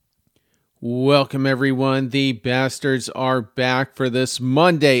Welcome, everyone. The Bastards are back for this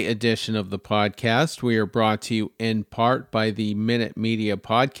Monday edition of the podcast. We are brought to you in part by the Minute Media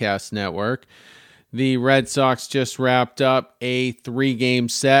Podcast Network. The Red Sox just wrapped up a 3-game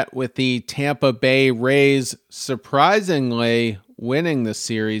set with the Tampa Bay Rays surprisingly winning the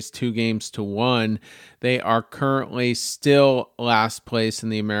series 2-1. They are currently still last place in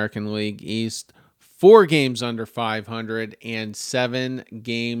the American League East, 4 games under 500 and 7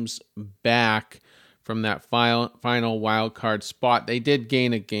 games back from that final wild card spot. They did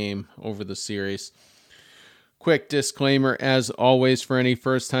gain a game over the series. Quick disclaimer, as always, for any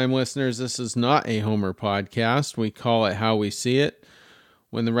first-time listeners, this is not a Homer podcast. We call it how we see it.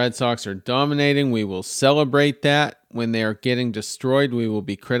 When the Red Sox are dominating, we will celebrate that. When they are getting destroyed, we will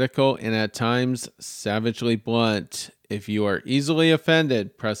be critical and at times savagely blunt. If you are easily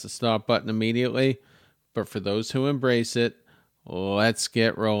offended, press the stop button immediately. But for those who embrace it, let's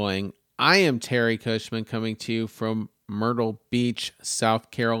get rolling. I am Terry Cushman coming to you from Myrtle Beach,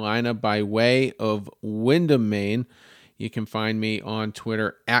 South Carolina by way of Windham, Maine. You can find me on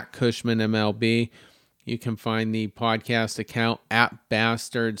Twitter at CushmanMLB. You can find the podcast account at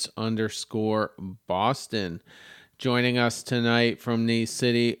Bastards_Boston. Joining us tonight from the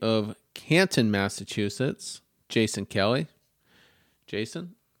city of Canton, Massachusetts, Jason Kelly.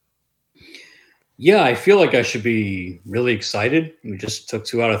 Jason? Yeah, I feel like I should be really excited. We just took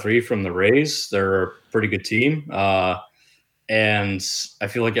 2 out of 3 from the Rays. They're a pretty good team. And I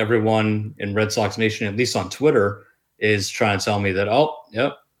feel like everyone in Red Sox Nation, at least on Twitter, is trying to tell me that,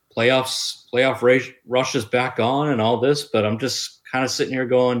 playoff rush is back on and all this. But I'm just kind of sitting here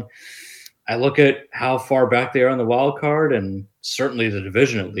going, I look at how far back they are on the wild card and certainly the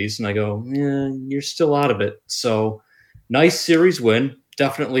division at least. And I go, yeah, you're still out of it. So nice series win.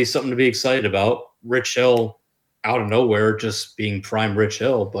 Definitely something to be excited about. Rich Hill out of nowhere, just being prime Rich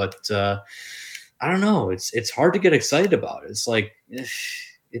Hill. But I don't know. It's hard to get excited about. It's like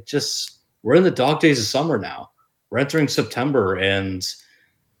we're in the dog days of summer now. We're entering September, and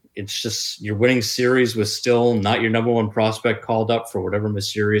it's just you're winning series with still not your number one prospect called up for whatever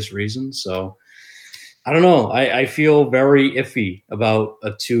mysterious reason. So I don't know. I feel very iffy about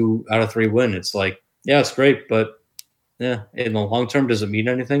a 2 out of 3 win. It's like, yeah, it's great, but yeah, in the long term, does it mean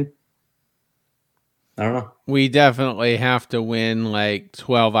anything? I don't know. We definitely have to win like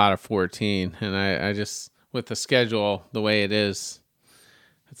 12 out of 14. And I just, with the schedule the way it is,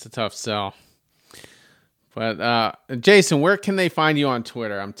 it's a tough sell. But Jason, where can they find you on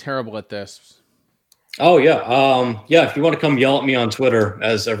Twitter? I'm terrible at this. Oh, yeah. If you want to come yell at me on Twitter,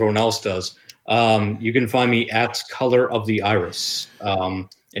 as everyone else does, you can find me at Color of the Iris. And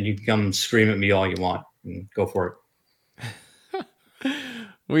you can come scream at me all you want. Go for it.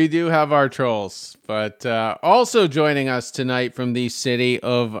 We do have our trolls, but also joining us tonight from the city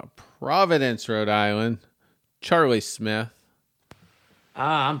of Providence, Rhode Island, Charlie Smith.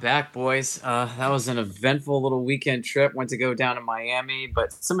 I'm back, boys. That was an eventful little weekend trip. Went to go down to Miami,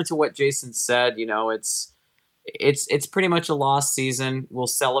 but similar to what Jason said, it's pretty much a lost season. We'll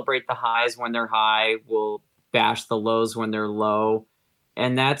celebrate the highs when they're high. We'll bash the lows when they're low,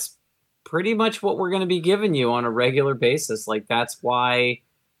 and that's pretty much what we're going to be giving you on a regular basis. Like, that's why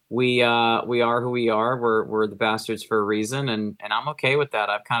we are who we are. We're the Bastards for a reason, and I'm okay with that.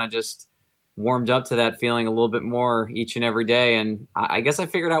 I've kind of just warmed up to that feeling a little bit more each and every day, and I guess I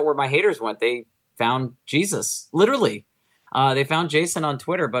figured out where my haters went. They found Jesus, literally. They found Jason on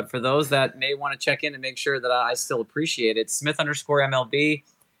Twitter, but for those that may want to check in and make sure that I still appreciate it, Smith_MLB.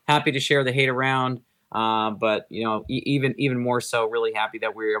 Happy to share the hate around. But even more so, really happy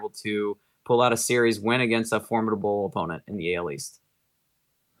that we were able to pull out a series win against a formidable opponent in the AL East.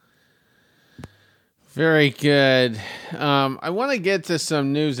 Very good. I want to get to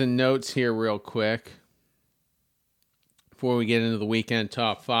some news and notes here real quick before we get into the weekend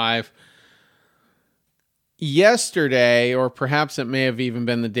top 5. Yesterday, or perhaps it may have even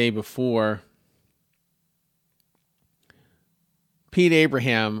been the day before, Pete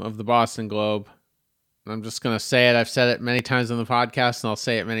Abraham of the Boston Globe, I'm just going to say it. I've said it many times on the podcast, and I'll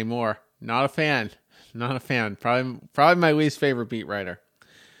say it many more. Not a fan. Probably my least favorite beat writer.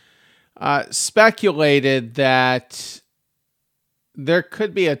 Speculated that there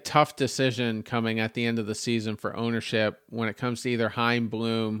could be a tough decision coming at the end of the season for ownership when it comes to either Chaim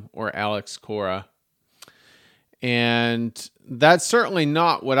Bloom or Alex Cora. And that's certainly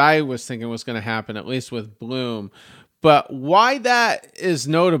not what I was thinking was going to happen, at least with Bloom. But why that is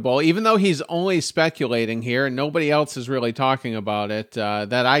notable, even though he's only speculating here and nobody else is really talking about it,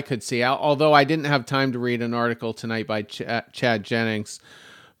 that I could see, although I didn't have time to read an article tonight by Chad Jennings.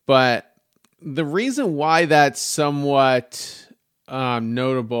 But the reason why that's somewhat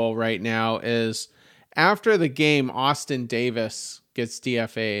notable right now is after the game, Austin Davis gets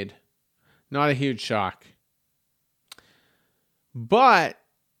DFA'd. Not a huge shock. But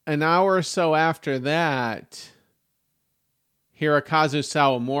an hour or so after that, Hirokazu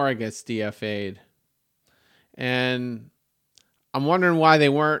Sawamura gets DFA'd. And I'm wondering why they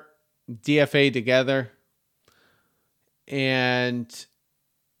weren't DFA'd together. And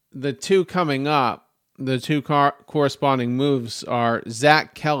the two coming up, the two corresponding moves are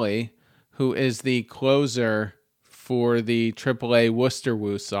Zach Kelly, who is the closer for the AAA Worcester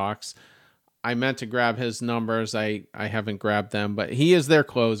Woo Sox. I meant to grab his numbers. I haven't grabbed them, but he is their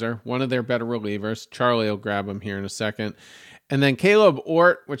closer, one of their better relievers. Charlie will grab him here in a second. And then Caleb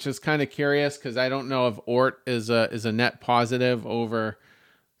Ort, which is kind of curious because I don't know if Ort is a net positive over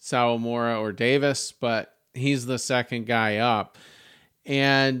Sawamura or Davis, but he's the second guy up.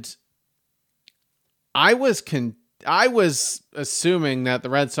 And I was assuming that the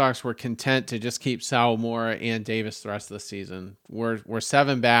Red Sox were content to just keep Sawamura and Davis the rest of the season. We're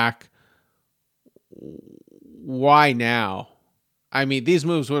 7 back. Why now? I mean, these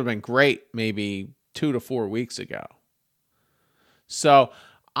moves would have been great maybe 2 to 4 weeks ago. So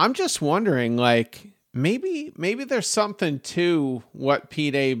I'm just wondering, like, maybe there's something to what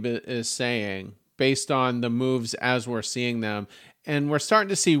Pete Abe is saying based on the moves as we're seeing them. And we're starting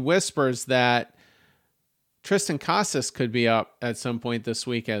to see whispers that Tristan Casas could be up at some point this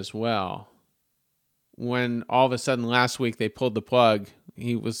week as well. When all of a sudden last week they pulled the plug,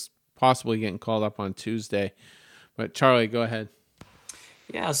 he was possibly getting called up on Tuesday. But Charlie, go ahead.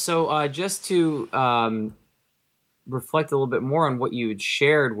 Yeah, so just to reflect a little bit more on what you had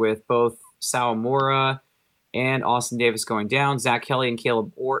shared with both Sawamura and Austin Davis going down, Zach Kelly and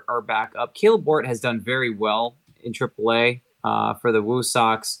Caleb Ort are back up. Caleb Ort has done very well in AAA for the Woo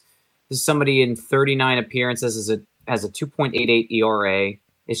Sox. This is somebody in 39 appearances has a 2.88 ERA,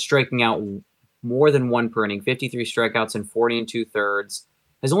 is striking out more than 1 per inning, 53 strikeouts in 40 2/3,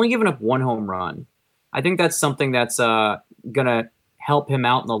 has only given up 1 home run. I think that's something that's going to help him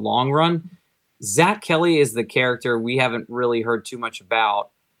out in the long run. Zach Kelly is the character we haven't really heard too much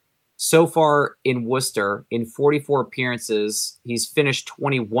about. So far in Worcester, in 44 appearances, he's finished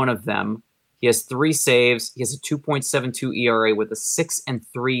 21 of them. He has 3 saves. He has a 2.72 ERA with a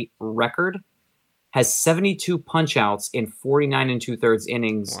 6-3 record. Has 72 punch-outs in 49 2/3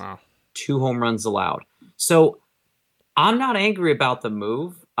 innings. Wow. 2 home runs allowed. So I'm not angry about the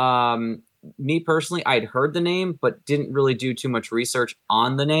move. Me personally, I'd heard the name, but didn't really do too much research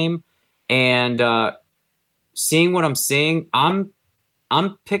on the name. And seeing what I'm seeing, I'm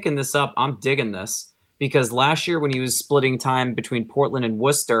picking this up. I'm digging this because last year when he was splitting time between Portland and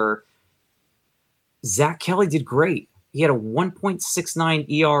Worcester, Zach Kelly did great. He had a 1.69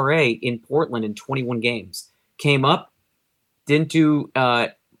 ERA in Portland in 21 games. Came up, didn't do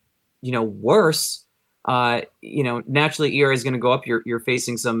worse. Naturally ERA is going to go up. You're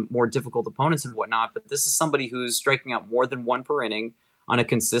facing some more difficult opponents and whatnot, but this is somebody who's striking out more than 1 per inning on a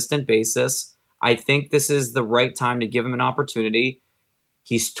consistent basis. I think this is the right time to give him an opportunity.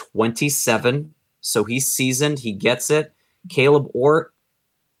 He's 27, so he's seasoned. He gets it. Caleb Ort,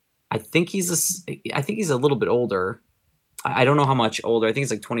 I think he's a little bit older. I don't know how much older. I think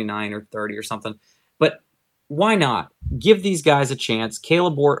he's like 29 or 30 or something. But why not? Give these guys a chance.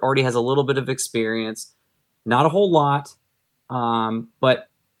 Caleb Ort already has a little bit of experience. Not a whole lot. But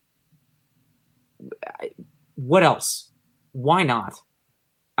what else? Why not?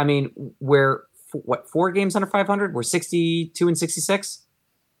 I mean, we're 4 games under 500? We're 62 and 66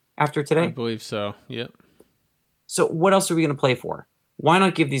 after today? I believe so. Yep. So what else are we going to play for? Why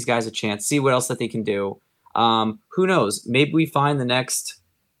not give these guys a chance? See what else that they can do. Who knows? Maybe we find the next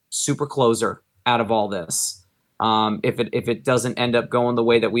super closer out of all this. If it doesn't end up going the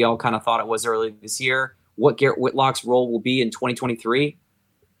way that we all kind of thought it was early this year, what Garrett Whitlock's role will be in 2023,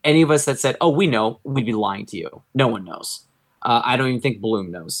 any of us that said, oh, we know, we'd be lying to you. No one knows. I don't even think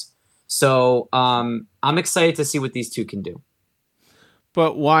Bloom knows. So I'm excited to see what these two can do.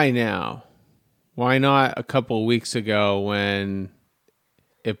 But why now? Why not a couple of weeks ago when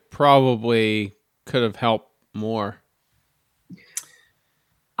it probably could have helped more?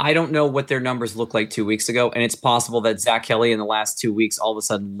 I don't know what their numbers looked like 2 weeks ago, and it's possible that Zach Kelly in the last 2 weeks all of a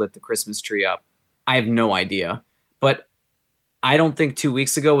sudden lit the Christmas tree up. I have no idea. But I don't think 2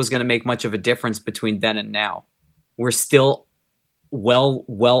 weeks ago was going to make much of a difference between then and now. We're still well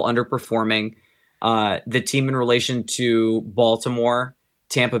underperforming. The team in relation to Baltimore,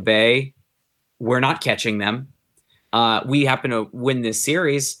 Tampa Bay, we're not catching them. We happen to win this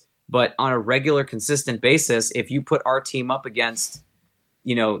series, but on a regular, consistent basis, if you put our team up against,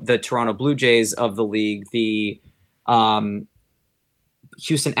 the Toronto Blue Jays of the league, the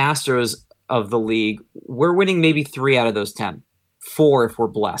Houston Astros of the league, we're winning maybe 3 out of those 10, 4 if we're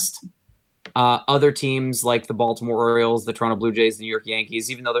blessed. Other teams like the Baltimore Orioles, the Toronto Blue Jays, the New York Yankees,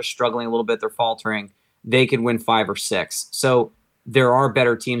 even though they're struggling a little bit, they're faltering, they could win 5 or 6. So there are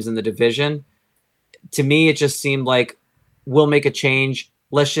better teams in the division. To me, it just seemed like we'll make a change.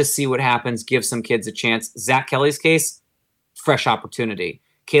 Let's just see what happens. Give some kids a chance. Zach Kelly's case, fresh opportunity.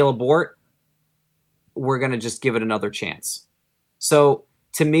 Caleb Wart, we're going to just give it another chance. So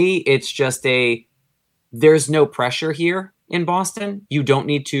to me, it's just there's no pressure here in Boston. You don't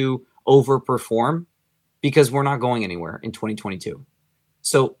need to overperform because we're not going anywhere in 2022.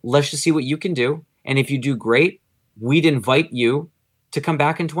 So let's just see what you can do. And if you do great, we'd invite you to come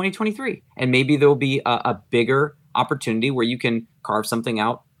back in 2023. And maybe there'll be a bigger opportunity where you can carve something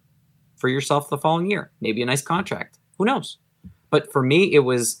out for yourself the following year. Maybe a nice contract. Who knows? But for me, it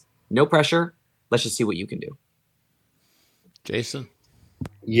was no pressure. Let's just see what you can do. Jason?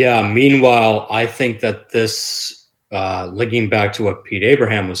 Yeah, meanwhile, I think that this, linking back to what Pete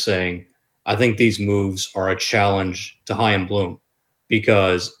Abraham was saying, I think these moves are a challenge to Chaim Bloom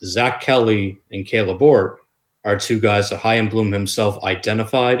because Zach Kelly and Caleb Wart are 2 guys that Chaim Bloom himself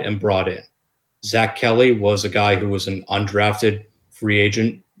identified and brought in. Zach Kelly was a guy who was an undrafted free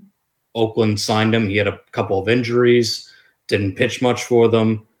agent. Oakland signed him. He had a couple of injuries, didn't pitch much for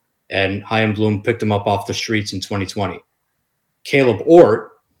them, and Chaim Bloom picked him up off the streets in 2020. Caleb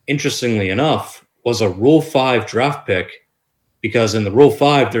Wart, interestingly enough, was a Rule 5 draft pick because in the Rule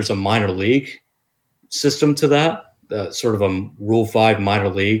 5, there's a minor league system to that, sort of a Rule 5 minor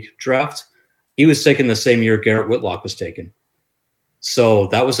league draft. He was taken the same year Garrett Whitlock was taken. So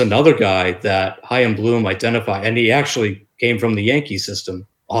that was another guy that Chaim Bloom identified, and he actually came from the Yankees system,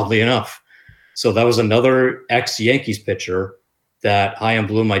 oddly enough. So that was another ex-Yankees pitcher that Chaim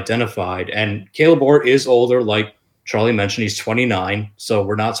Bloom identified. And Caleb Wart is older, like Charlie mentioned, he's 29. So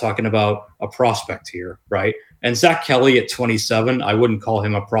we're not talking about a prospect here, right? And Zach Kelly at 27, I wouldn't call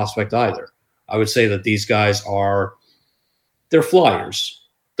him a prospect either. I would say that these guys they're flyers.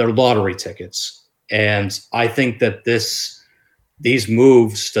 They're lottery tickets. And I think that these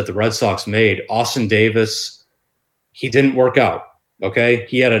moves that the Red Sox made, Austin Davis, he didn't work out. Okay.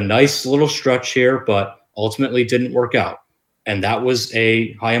 He had a nice little stretch here, but ultimately didn't work out. And that was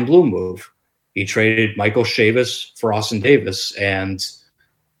a Chaim Bloom move. He traded Michael Chavis for Austin Davis, and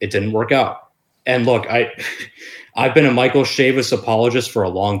it didn't work out. And look, I've been a Michael Chavis apologist for a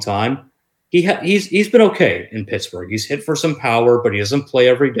long time. He's been okay in Pittsburgh. He's hit for some power, but he doesn't play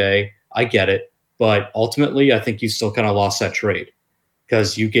every day. I get it. But ultimately, I think you still kind of lost that trade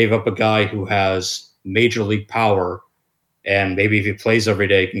because you gave up a guy who has major league power, and maybe if he plays every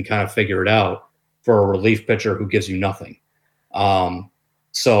day, can kind of figure it out for a relief pitcher who gives you nothing.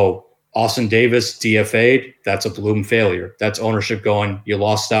 So Austin Davis DFA'd, that's a Bloom failure. That's ownership going, you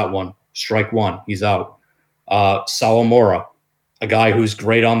lost that one. Strike one, he's out. Sawamura, a guy who's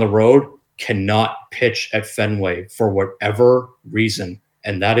great on the road, cannot pitch at Fenway for whatever reason.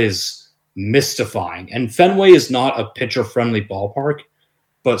 And that is mystifying. And Fenway is not a pitcher-friendly ballpark,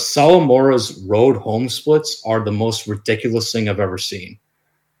 but Sawamura's road home splits are the most ridiculous thing I've ever seen.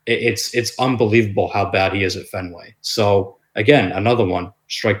 It's unbelievable how bad he is at Fenway. So again, another one,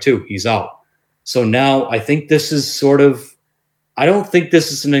 strike 2, he's out. So now I think this is I don't think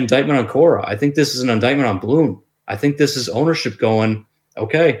this is an indictment on Cora. I think this is an indictment on Bloom. I think this is ownership going,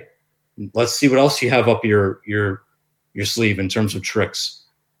 okay, let's see what else you have up your sleeve in terms of tricks.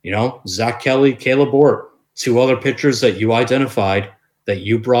 Zach Kelly, Caleb Wart, 2 other pitchers that you identified, that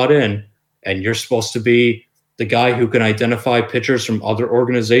you brought in, and you're supposed to be the guy who can identify pitchers from other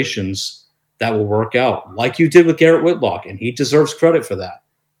organizations that will work out, like you did with Garrett Whitlock, and he deserves credit for that.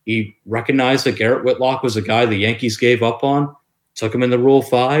 He recognized that Garrett Whitlock was a guy the Yankees gave up on, took him in the Rule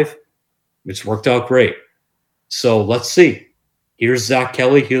 5. It's worked out great. So let's see. Here's Zach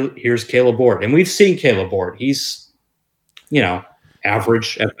Kelly. Here's Caleb Wart. And we've seen Caleb Wart. He's,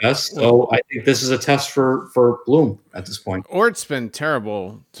 average at best. So I think this is a test for Bloom at this point. Ort's been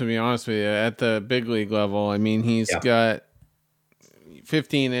terrible, to be honest with you, at the big league level. I mean, he's got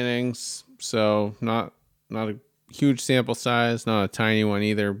 15 innings, so not a huge sample size, not a tiny one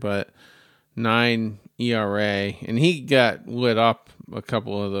either, but 9 ERA, and he got lit up a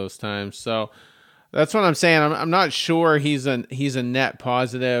couple of those times. So that's what I'm saying. I'm not sure he's a net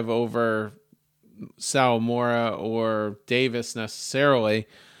positive over Sawamura or Davis necessarily,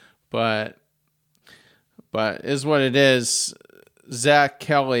 but is what it is. Zach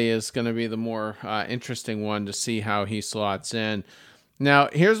Kelly is going to be the more interesting one to see how he slots in. Now,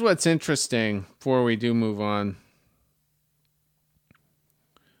 here's what's interesting before we do move on.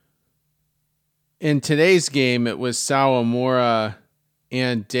 In today's game, it was Sawamura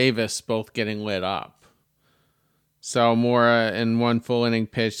and Davis both getting lit up. Sawamura in one full inning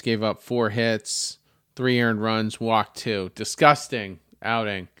pitch gave up 4 hits, 3 earned runs, walked 2. Disgusting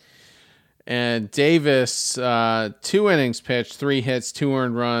outing. And Davis, 2 innings pitched, 3 hits, 2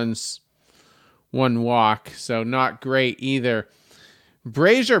 earned runs, 1 walk. So not great either.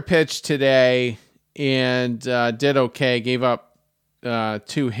 Brazier pitched today and did okay. Gave up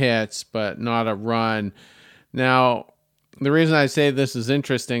 2 hits, but not a run. Now, the reason I say this is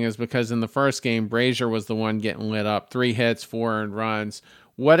interesting is because in the first game, Brazier was the one getting lit up. 3 hits, 4 earned runs.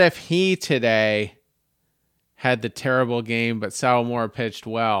 What if he today had the terrible game, but Sawamura pitched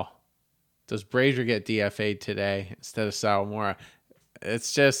well? Does Brazier get DFA'd today instead of Sawamura?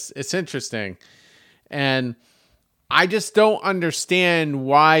 It's interesting. And I just don't understand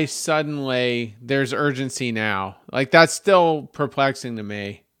why suddenly there's urgency now. Like, that's still perplexing to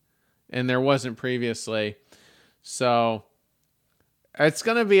me. And there wasn't previously. So it's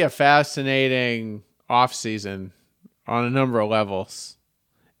going to be a fascinating offseason on a number of levels.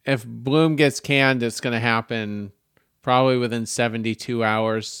 If Bloom gets canned, it's going to happen probably within 72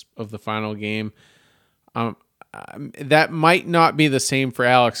 hours of the final game. That might not be the same for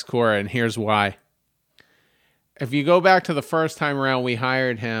Alex Cora, and here's why. If you go back to the first time around we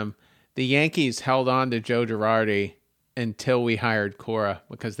hired him, the Yankees held on to Joe Girardi until we hired Cora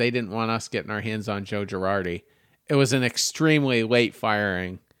because they didn't want us getting our hands on Joe Girardi. It was an extremely late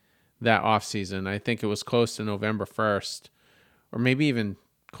firing that offseason. I think it was close to November 1st, or maybe even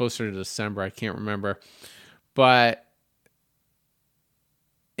closer to December. I can't remember. But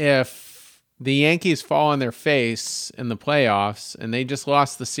if the Yankees fall on their face in the playoffs, and they just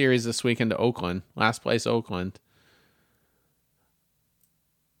lost the series this weekend to Oakland, last place Oakland,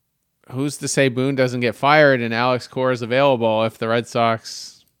 who's to say Boone doesn't get fired and Alex Cora is available if the Red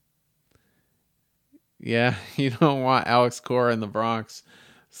Sox... Yeah, you don't want Alex Cora in the Bronx.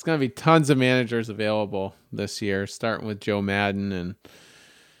 There's going to be tons of managers available this year, starting with Joe Madden.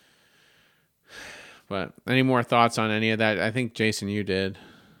 But any more thoughts on any of that? I think, Jason, you did.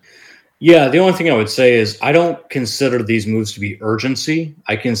 Yeah, the only thing I would say is I don't consider these moves to be urgency.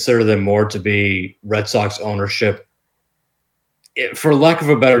 I consider them more to be Red Sox ownership, for lack of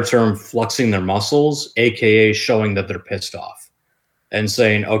a better term, flexing their muscles, a.k.a. showing that they're pissed off and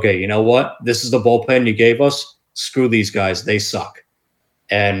saying, okay, you know what? This is the bullpen you gave us. Screw these guys. They suck.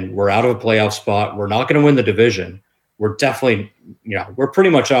 And we're out of a playoff spot. We're not going to win the division. We're definitely, we're pretty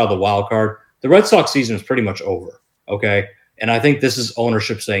much out of the wild card. The Red Sox season is pretty much over. Okay. And I think this is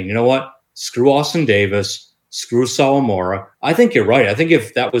ownership saying, you know what? Screw Austin Davis. Screw Sawamura. I think you're right. I think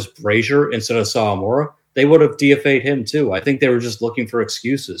if that was Brazier instead of Sawamura, they would have DFA'd him too. I think they were just looking for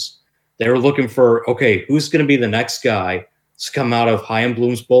excuses. They were looking for, okay, who's going to be the next guy to come out of Chaim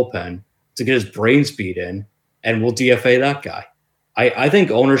Bloom's bullpen to get his brain speed in, and we'll DFA that guy. I think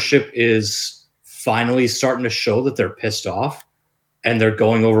ownership is finally starting to show that they're pissed off, and they're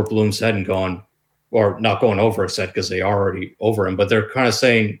going over Bloom's head and going, or not going over his head because they are already over him, but they're kind of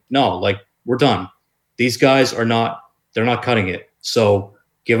saying, no, like, we're done. These guys they're not cutting it. So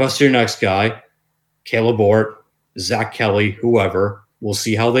give us your next guy, Caleb Ort, Zach Kelly, whoever. We'll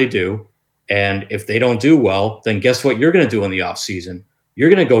see how they do. And if they don't do well, then guess what you're going to do in the offseason? You're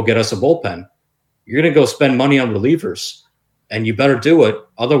going to go get us a bullpen. You're going to go spend money on relievers. And you better do it.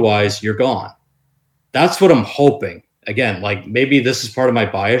 Otherwise, you're gone. That's what I'm hoping. Again, like, maybe this is part of my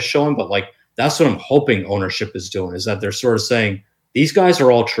bias showing, but like, that's what I'm hoping ownership is doing, is that they're sort of saying, these guys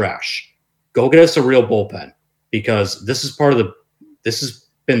are all trash. Go get us a real bullpen, because this has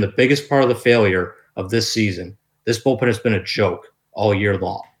been the biggest part of the failure of this season. This bullpen has been a joke all year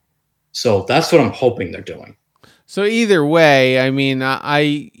long. So that's what I'm hoping they're doing. So either way, I mean,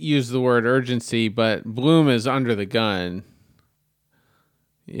 I use the word urgency, but Bloom is under the gun.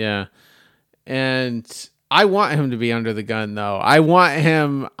 Yeah. And I want him to be under the gun, though. I want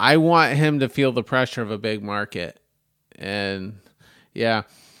him to feel the pressure of a big market. And yeah.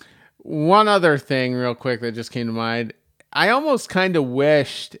 One other thing real quick that just came to mind. I almost kind of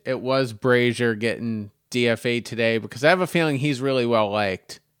wished it was Brazier getting DFA'd today, because I have a feeling he's really well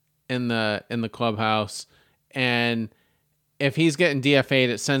liked in the clubhouse. And if he's getting DFA'd,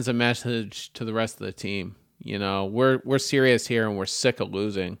 it sends a message to the rest of the team. We're serious here and we're sick of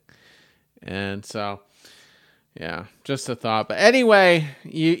losing. And so, yeah, just a thought. But anyway,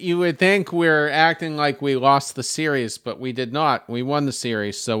 you would think we're acting like we lost the series, but we did not. We won the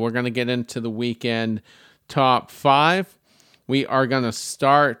series. So we're going to get into the weekend top 5. We are going to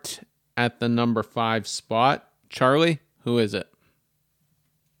start at the number 5 spot. Charlie, who is it?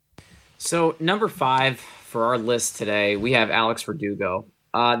 So number 5 for our list today, we have Alex Verdugo.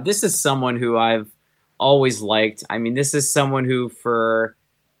 This is someone who I've always liked. I mean, this is someone who, for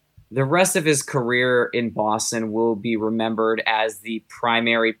the rest of his career in Boston, will be remembered as the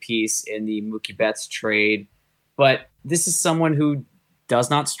primary piece in the Mookie Betts trade. But this is someone who does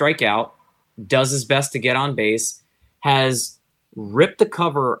not strike out, does his best to get on base, has ripped the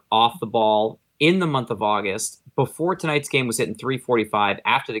cover off the ball in the month of August. Before tonight's game was hitting 345,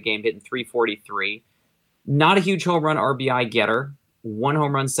 after the game hitting 343. Not a huge home run RBI getter. 1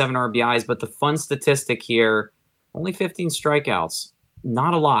 home run, 7 RBIs, but the fun statistic here, only 15 strikeouts.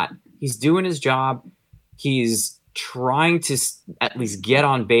 Not a lot. He's doing his job. He's trying to at least get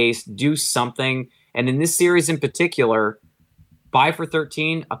on base, do something. And in this series in particular, 5 for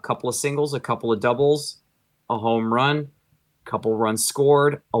 13, a couple of singles, a couple of doubles, a home run, a couple runs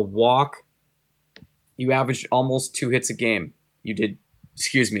scored, a walk. You averaged almost 2 hits a game. You did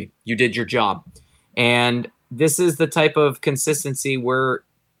your job. And this is the type of consistency we're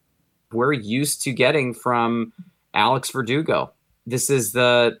used to getting from Alex Verdugo. This is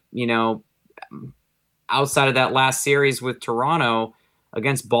the, outside of that last series with Toronto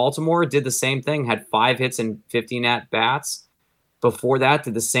against Baltimore, did the same thing, had 5 hits and 15 at-bats. Before that,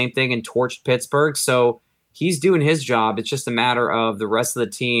 did the same thing and torched Pittsburgh. So he's doing his job. It's just a matter of the rest of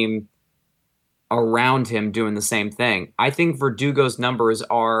the team around him doing the same thing. I think Verdugo's numbers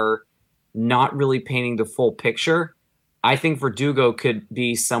are not really painting the full picture. I think Verdugo could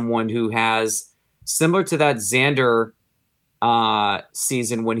be someone who has, similar to that Xander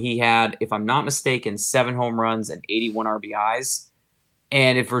season when he had, if I'm not mistaken, 7 home runs and 81 RBIs.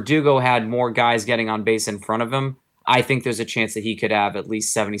 And if Verdugo had more guys getting on base in front of him, I think there's a chance that he could have at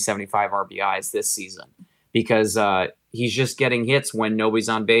least 70, 75 RBIs this season, because he's just getting hits when nobody's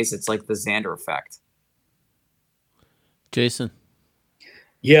on base. It's like the Xander effect. Jason?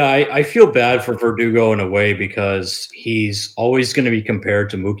 Yeah, I feel bad for Verdugo in a way, because he's always going to be compared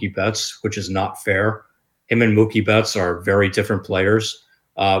to Mookie Betts, which is not fair. Him and Mookie Betts are very different players.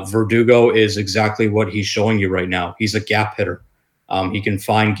 Verdugo is exactly what he's showing you right now. He's a gap hitter. He can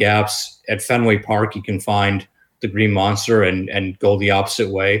find gaps at Fenway Park. He can find the Green Monster and go the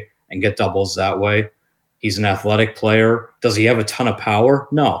opposite way and get doubles that way. He's an athletic player. Does he have a ton of power?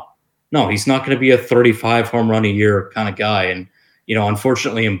 No, he's not going to be a 35 home run a year kind of guy. And,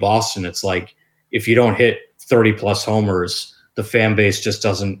 unfortunately in Boston, it's like, if you don't hit 30 plus homers, the fan base just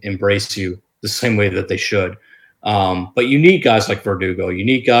doesn't embrace you the same way that they should. But you need guys like Verdugo. You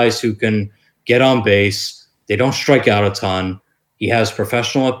need guys who can get on base. They don't strike out a ton. He has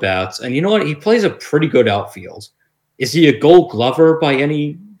professional at-bats. And you know what? He plays a pretty good outfield. Is he a Gold Glover by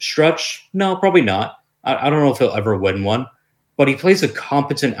any stretch? No, probably not. I don't know if he'll ever win one. But he plays a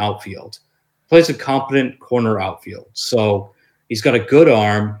competent outfield. Plays a competent corner outfield. So he's got a good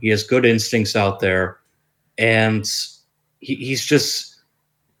arm. He has good instincts out there. And he's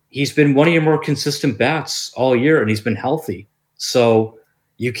been one of your more consistent bats all year, and he's been healthy. So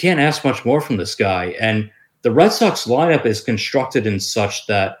you can't ask much more from this guy. And the Red Sox lineup is constructed in such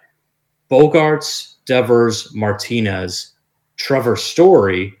that Bogarts, Devers, Martinez, Trevor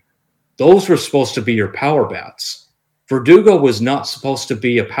Story, those were supposed to be your power bats. Verdugo was not supposed to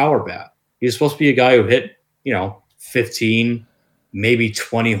be a power bat. He was supposed to be a guy who hit, 15, maybe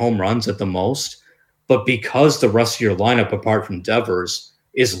 20 home runs at the most. But because the rest of your lineup, apart from Devers,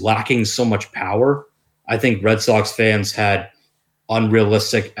 is lacking so much power, I think Red Sox fans had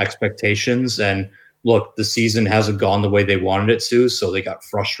unrealistic expectations. And look, the season hasn't gone the way they wanted it to, so they got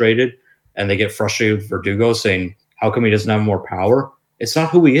frustrated, and they get frustrated with Verdugo saying, how come he doesn't have more power? It's not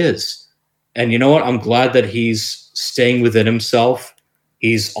who he is. And you know what? I'm glad that he's staying within himself.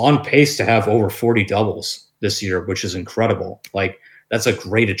 He's on pace to have over 40 doubles this year, which is incredible. Like, that's a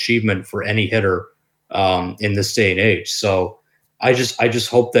great achievement for any hitter in this day and age. So I just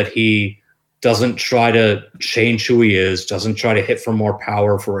hope that he doesn't try to change who he is, doesn't try to hit for more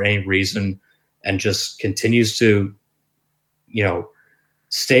power for any reason, and just continues to,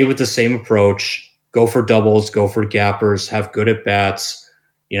 stay with the same approach, go for doubles, go for gappers, have good at bats,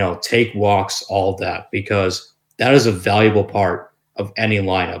 take walks, all that, because that is a valuable part of any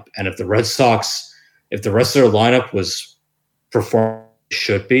lineup. And if the rest of their lineup was performing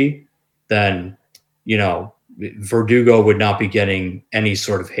should be, then, Verdugo would not be getting any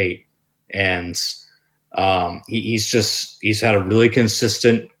sort of hate. And he's had a really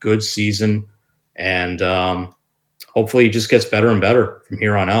consistent, good season. And hopefully he just gets better and better from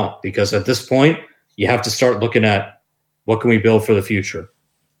here on out, because at this point you have to start looking at what can we build for the future.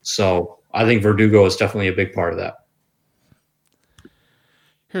 So I think Verdugo is definitely a big part of that.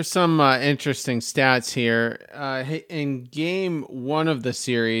 Here's some interesting stats here. In game 1 of the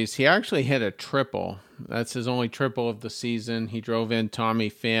series, he actually hit a triple. That's his only triple of the season. He drove in Tommy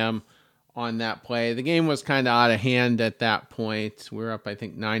Pham on that play. The game was kind of out of hand at that point. We were up, I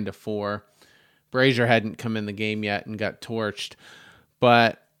think, 9-4. Brazier hadn't come in the game yet and got torched.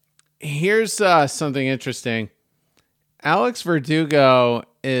 But here's something interesting. Alex Verdugo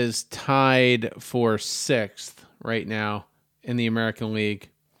is tied for 6th right now in the American League.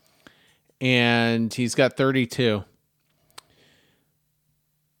 And he's got 32.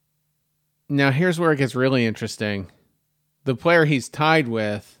 Now, here's where it gets really interesting. The player he's tied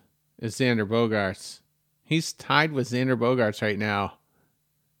with is Xander Bogaerts. He's tied with Xander Bogaerts right now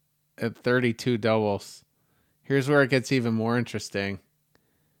at 32 doubles. Here's where it gets even more interesting.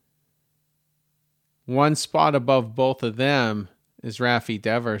 One spot above both of them is Rafi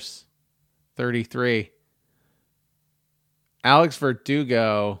Devers, 33. Alex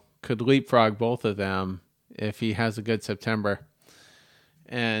Verdugo could leapfrog both of them if he has a good September.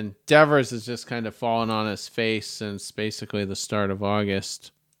 And Devers has just kind of fallen on his face since basically the start of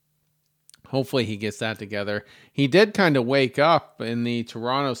August. Hopefully he gets that together. He did kind of wake up in the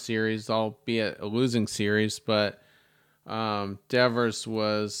Toronto series, albeit a losing series, but Devers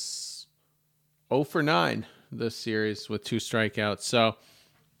was 0 for 9 this series with 2 strikeouts. So,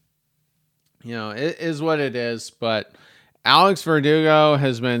 it is what it is. But Alex Verdugo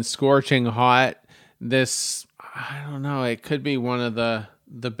has been scorching hot. I don't know, it could be one of the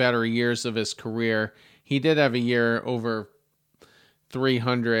better years of his career. He did have a year over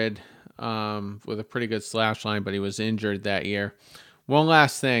 300 with a pretty good slash line, but he was injured that year. One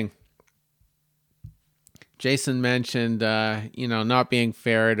last thing. Jason mentioned, not being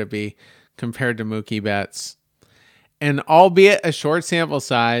fair to be compared to Mookie Betts. And albeit a short sample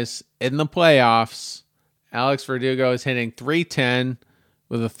size in the playoffs, Alex Verdugo is hitting .310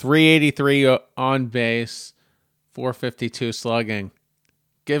 with a .383 on base, .452 slugging.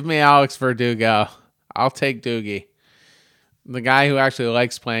 Give me Alex Verdugo. I'll take Doogie. The guy who actually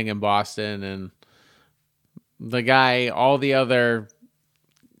likes playing in Boston, and the guy, all the other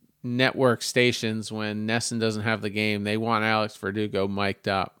network stations, when Nesson doesn't have the game, they want Alex Verdugo mic'd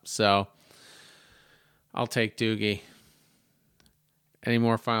up. So I'll take Doogie. Any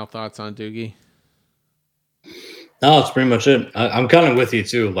more final thoughts on Doogie? No, that's pretty much it. I'm kind of with you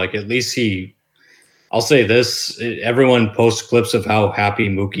too. Like, at least I'll say this, everyone posts clips of how happy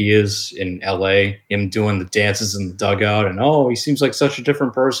Mookie is in LA, him doing the dances in the dugout, and he seems like such a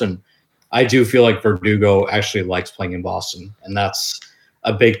different person. I do feel like Verdugo actually likes playing in Boston, and that's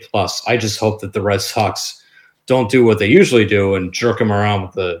a big plus. I just hope that the Red Sox don't do what they usually do and jerk him around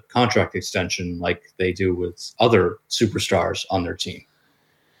with the contract extension like they do with other superstars on their team.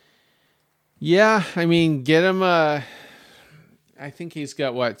 Yeah, I mean, get him I think he's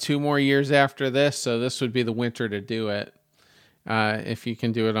got, 2 more years after this, so this would be the winter to do it, if you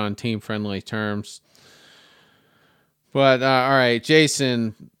can do it on team-friendly terms. But, all right,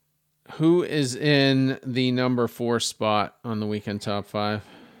 Jason, who is in the number 4 spot on the weekend top 5?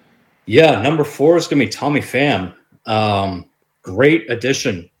 Yeah, number 4 is going to be Tommy Pham. Great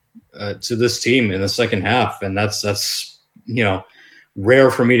addition to this team in the second half, and that's rare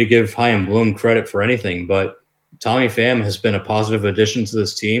for me to give Chaim Bloom credit for anything, but Tommy Pham has been a positive addition to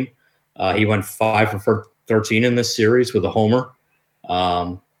this team. He went 5 for 13 in this series with a homer.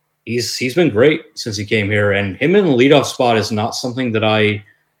 He's been great since he came here, and him in the leadoff spot is not something that I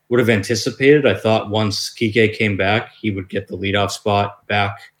would have anticipated. I thought once Kike came back, he would get the leadoff spot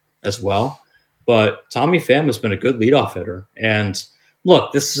back as well. But Tommy Pham has been a good leadoff hitter. And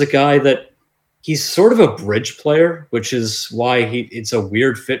look, this is a guy that he's sort of a bridge player, which is why it's a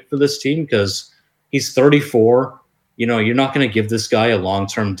weird fit for this team, because he's 34. You're not going to give this guy a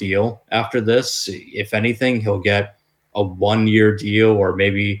long-term deal after this. If anything, he'll get a 1-year deal or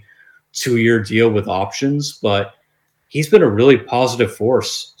maybe 2-year deal with options. But he's been a really positive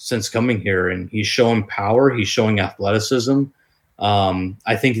force since coming here, and he's showing power. He's showing athleticism.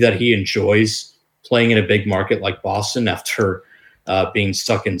 I think that he enjoys playing in a big market like Boston after being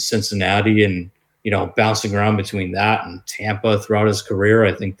stuck in Cincinnati and, bouncing around between that and Tampa throughout his career.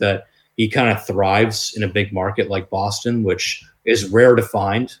 I think that he kind of thrives in a big market like Boston, which is rare to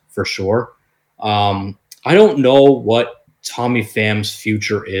find for sure. I don't know what Tommy Pham's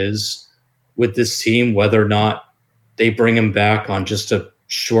future is with this team, whether or not they bring him back on just a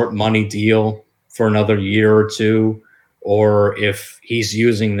short money deal for another year or two, or if he's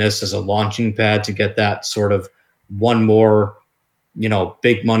using this as a launching pad to get that sort of one more,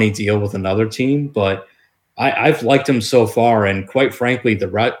 big money deal with another team. But I've liked him so far, and quite frankly, the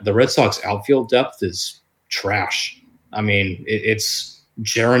Red Sox outfield depth is trash. I mean, it's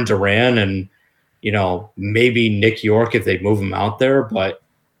Jarren Duran and, maybe Nick York if they move him out there, but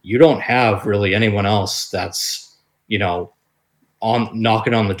you don't have really anyone else that's, on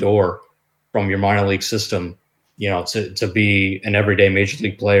knocking on the door from your minor league system, to be an everyday major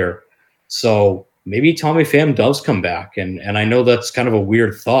league player. So maybe Tommy Pham does come back. And I know that's kind of a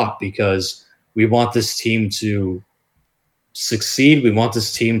weird thought because we want this team to succeed. We want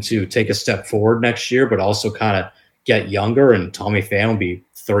this team to take a step forward next year, but also kind of get younger. And Tommy Pham will be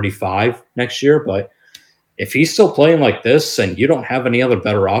 35 next year. But if he's still playing like this and you don't have any other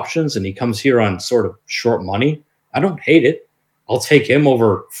better options and he comes here on sort of short money, I don't hate it. I'll take him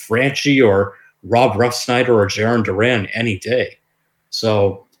over Franchi or Rob Ruffsnyder or Jaron Duran any day.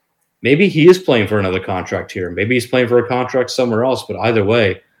 So maybe he is playing for another contract here. Maybe he's playing for a contract somewhere else. But either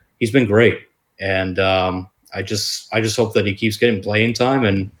way, he's been great. And I just hope that he keeps getting playing time,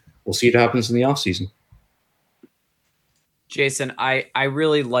 and we'll see what happens in the offseason. Jason, I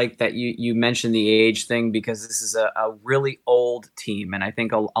really like that you mentioned the age thing because this is a really old team. And I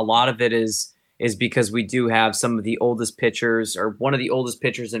think a lot of it is because we do have some of the oldest pitchers or one of the oldest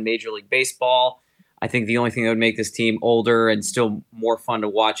pitchers in Major League Baseball. I think the only thing that would make this team older and still more fun to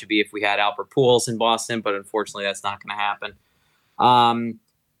watch would be if we had Albert Pujols in Boston, but unfortunately that's not going to happen.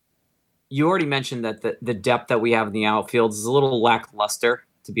 You already mentioned that the depth that we have in the outfield is a little lackluster,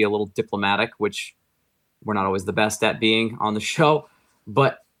 to be a little diplomatic, which we're not always the best at being on the show.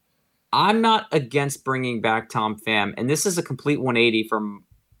 But I'm not against bringing back Tom Pham, and this is a complete 180 from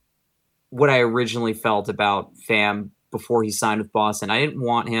what I originally felt about Pham before he signed with Boston. I didn't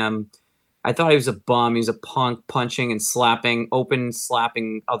want him. I thought he was a bum. He was a punk, punching and slapping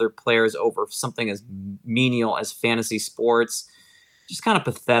other players over something as menial as fantasy sports. Just kind of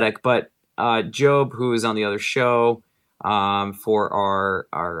pathetic. But Job, who is on the other show for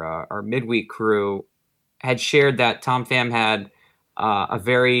our midweek crew, had shared that Tom Pham had a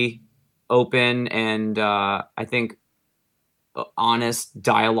very open and I think honest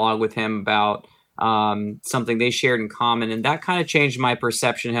dialogue with him about something they shared in common. And that kind of changed my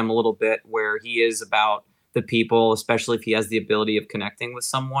perception of him a little bit, where he is about the people, especially if he has the ability of connecting with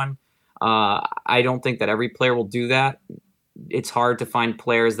someone. I don't think that every player will do that. It's hard to find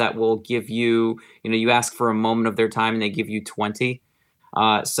players that will give you, you ask for a moment of their time and they give you 20.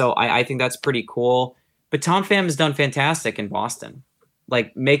 So I think that's pretty cool. But Tom Pham has done fantastic in Boston.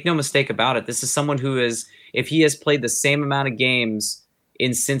 Like, make no mistake about it. This is someone who is, if he has played the same amount of games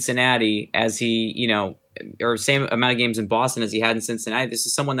in Cincinnati as he, or same amount of games in Boston as he had in Cincinnati, this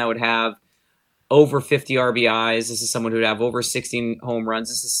is someone that would have over 50 RBIs. This is someone who would have over 16 home runs.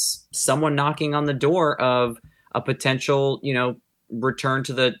 This is someone knocking on the door of a potential, return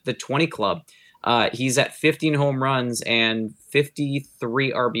to the 20 club. He's at 15 home runs and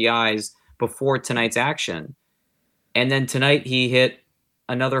 53 RBIs before tonight's action. And then tonight he hit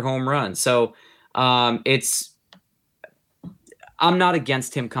another home run. So I'm not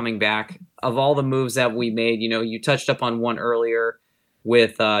against him coming back. Of all the moves that we made, you touched up on one earlier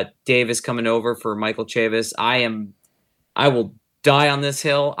with Davis coming over for Michael Chavis. I will die on this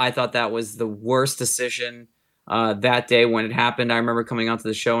hill. I thought that was the worst decision that day when it happened. I remember coming onto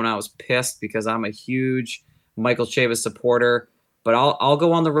the show and I was pissed because I'm a huge Michael Chavis supporter. But I'll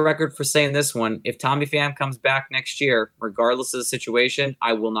go on the record for saying this one. If Tommy Pham comes back next year, regardless of the situation,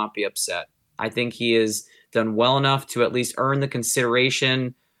 I will not be upset. I think he has done well enough to at least earn the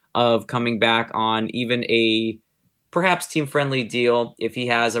consideration of coming back on even a perhaps team-friendly deal if he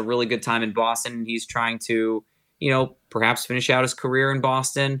has a really good time in Boston and he's trying to, perhaps finish out his career in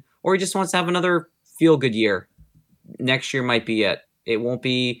Boston, or he just wants to have another feel-good year. Next year might be it. It won't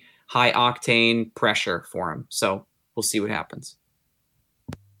be high-octane pressure for him. So we'll see what happens.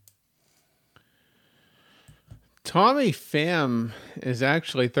 Tommy Pham is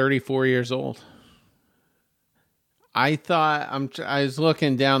actually 34 years old. I thought I was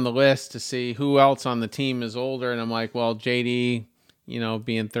looking down the list to see who else on the team is older, and I'm like, well, JD,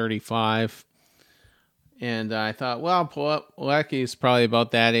 being 35. And I thought, well, Pilecki's probably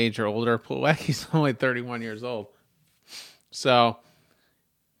about that age or older. Pilecki's only 31 years old. So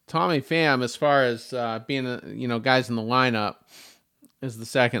Tommy Pham, as far as being, guys in the lineup, is the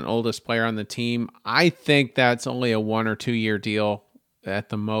second oldest player on the team. I think that's only a 1 or 2 year deal at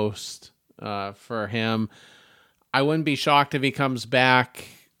the most for him. I wouldn't be shocked if he comes back.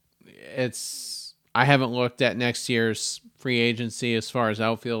 I haven't looked at next year's free agency as far as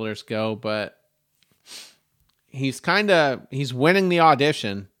outfielders go, but he's winning the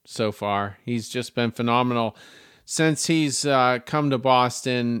audition so far. He's just been phenomenal. Since he's come to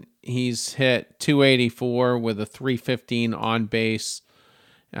Boston, he's hit .284 with a .315 on base.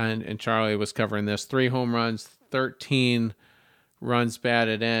 And Charlie was covering this. 3 home runs, 13 runs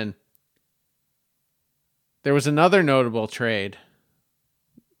batted in. There was another notable trade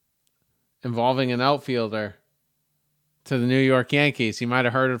involving an outfielder to the New York Yankees. You might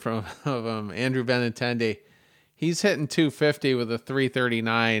have heard it from of him, Andrew Benintendi. He's hitting 250 with a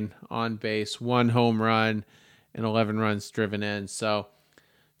 339 on base, 1 home run, and 11 runs driven in. So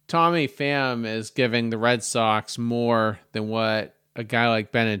Tommy Pham is giving the Red Sox more than what a guy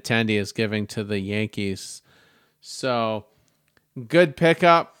like Benintendi is giving to the Yankees. So good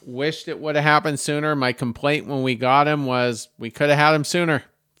pickup. Wished it would have happened sooner. My complaint when we got him was we could have had him sooner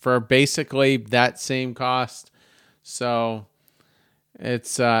for basically that same cost. So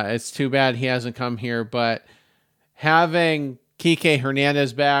it's too bad he hasn't come here. But having Kike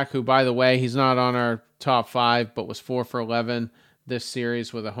Hernandez back, who, by the way, he's not on our top 5, but was 4 for 11 this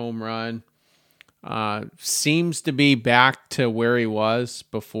series with a home run, seems to be back to where he was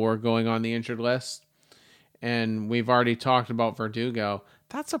before going on the injured list. And we've already talked about Verdugo.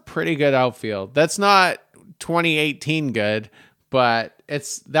 That's a pretty good outfield. That's not 2018 good, but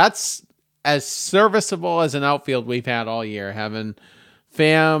that's as serviceable as an outfield we've had all year, having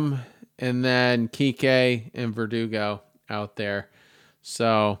Pham and then Kike and Verdugo out there.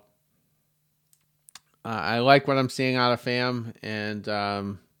 So I like what I'm seeing out of Pham,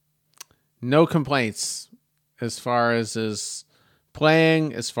 and no complaints as far as his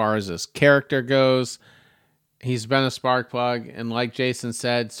playing, as far as his character goes. He's been a spark plug, and like Jason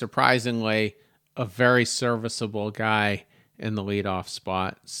said, surprisingly, a very serviceable guy in the leadoff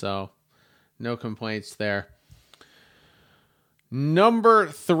spot. So no complaints there. Number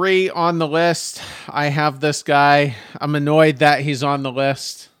 3 on the list, I have this guy. I'm annoyed that he's on the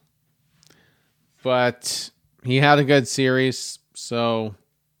list, but he had a good series, so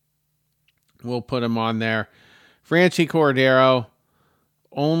we'll put him on there. Franchy Cordero,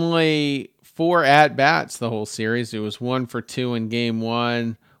 only 4 at-bats the whole series. It was 1 for 2 in game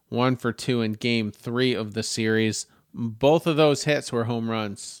 1, 1 for 2 in game 3 of the series. Both of those hits were home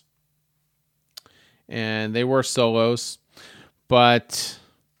runs, and they were solos. But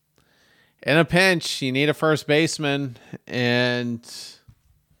in a pinch, you need a first baseman, and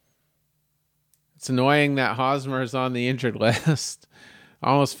it's annoying that Hosmer is on the injured list.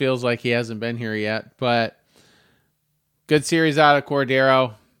 Almost feels like he hasn't been here yet, but good series out of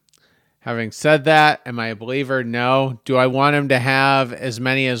Cordero. Having said that, am I a believer? No. Do I want him to have as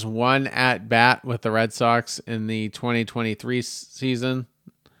many as 1 at-bat with the Red Sox in the 2023 season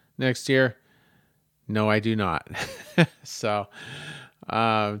next year? No, I do not. So,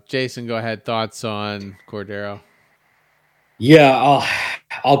 Jason, go ahead. Thoughts on Cordero? Yeah,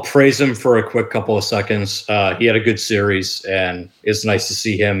 I'll praise him for a quick couple of seconds. He had a good series, and it's nice to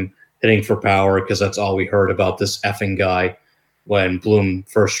see him hitting for power, because that's all we heard about this effing guy when Bloom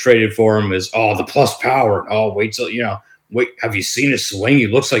first traded for him is, the plus power. Oh, wait, have you seen his swing? He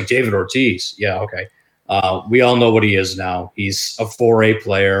looks like David Ortiz. Yeah, okay. We all know what he is now. He's a 4A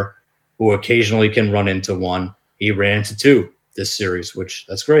player who occasionally can run into 1. He ran into 2 this series, which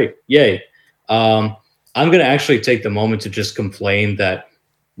that's great. Yay. I'm going to actually take the moment to just complain that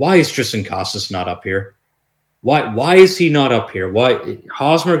why is Tristan Casas not up here? Why is he not up here? Why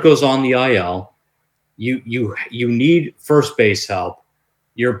Hosmer goes on the IL? You need first base help.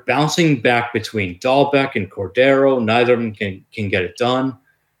 You're bouncing back between Dahlbeck and Cordero. Neither of them can get it done.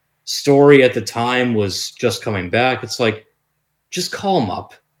 Story at the time was just coming back. It's like, just call him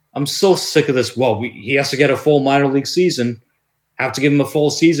up. I'm so sick of this. Well, he has to get a full minor league season. Have to give him a full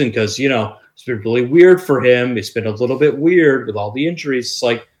season because, it's been really weird for him. It's been a little bit weird with all the injuries. It's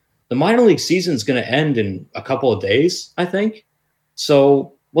like the minor league season is going to end in a couple of days, I think.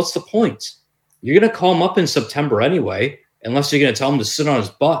 So what's the point? You're going to call him up in September anyway, unless you're going to tell him to sit on his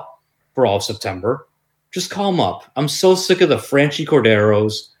butt for all of September. Just call him up. I'm so sick of the Franchy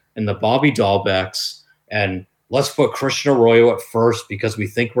Corderos and the Bobby Dahlbecks, and let's put Christian Arroyo at first because we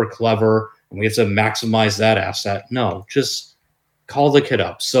think we're clever and we have to maximize that asset. No, just call the kid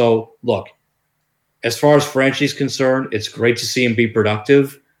up. So, look, as far as Franchy's concerned, it's great to see him be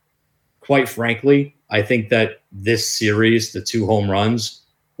productive. Quite frankly, I think that this series, the 2 home runs,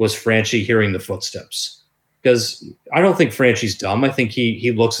 was Franchy hearing the footsteps. Because I don't think Franchy's dumb. I think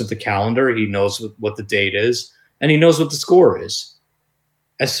he looks at the calendar, he knows what the date is, and he knows what the score is.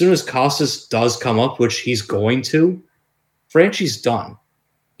 As soon as Casas does come up, which he's going to, Franchy's done.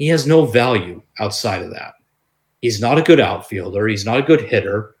 He has no value outside of that. He's not a good outfielder. He's not a good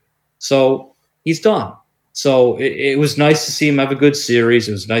hitter. So he's done. So it was nice to see him have a good series.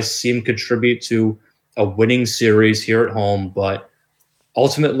 It was nice to see him contribute to a winning series here at home. But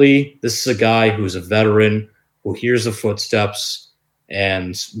ultimately, this is a guy who's a veteran, who hears the footsteps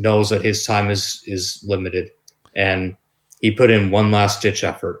and knows that his time is limited. And he put in one last-ditch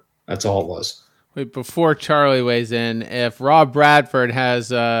effort. That's all it was. Wait, before Charlie weighs in, if Rob Bradford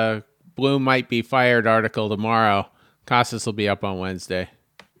has a Bloom might be fired article tomorrow Costas will be up on Wednesday.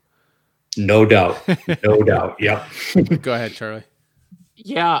 No doubt. No doubt. Yep. Go ahead, Charlie.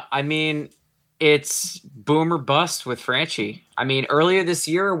 Yeah, I mean, it's boom or bust with Franchi. I mean, earlier this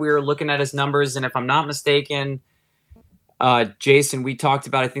year, we were looking at his numbers, and if I'm not mistaken, Jason, we talked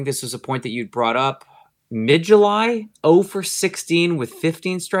about, I think this was a point that you'd brought up, mid-July, 0 for 16 with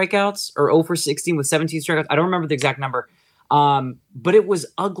 15 strikeouts, or 0 for 16 with 17 strikeouts. I don't remember the exact number, but it was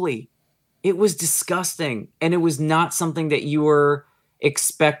ugly. It was disgusting, and it was not something that you were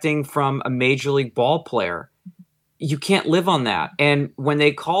expecting from a major league ball player. You can't live on that. And when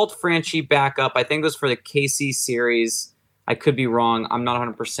they called Franchi back up, I think it was for the KC series. I could be wrong. I'm not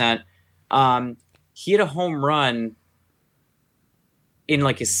 100%. He had a home run in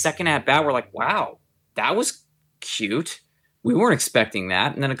like his second at bat. We're like, wow, that was cute. We weren't expecting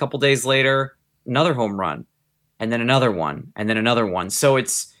that. And then a couple days later, another home run, and then another one, and then another one. So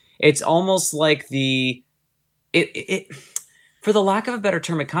it's almost like for the lack of a better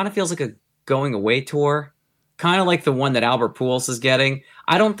term, it kind of feels like a going away tour. Kind of like the one that Albert Pujols is getting.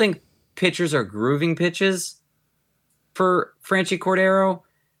 I don't think pitchers are grooving pitches for Franchi Cordero,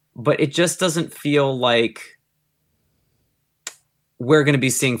 but it just doesn't feel like we're going to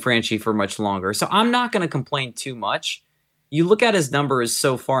be seeing Franchi for much longer. So I'm not going to complain too much. You look at his numbers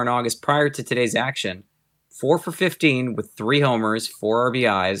so far in August prior to today's action, 4 for 15 with 3 homers, 4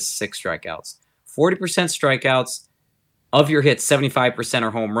 RBIs, 6 strikeouts. 40% strikeouts. Of your hits, 75%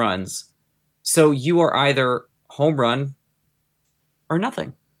 are home runs. So you are either home run or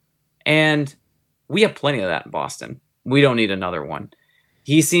nothing. And we have plenty of that in Boston. We don't need another one.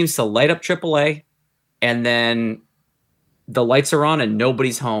 He seems to light up AAA, and then the lights are on and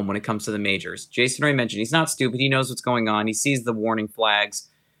nobody's home when it comes to the majors. Jason already mentioned he's not stupid. He knows what's going on. He sees the warning flags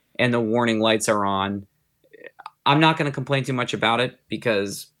and the warning lights are on. I'm not going to complain too much about it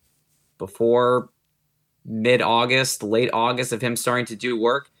because before mid-August, late August of him starting to do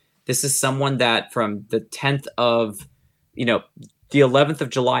work, this is someone that from the 10th of, the 11th of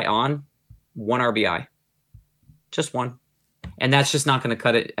July on, 1 RBI. Just one. And that's just not going to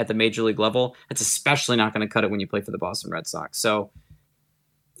cut it at the major league level. It's especially not going to cut it when you play for the Boston Red Sox. So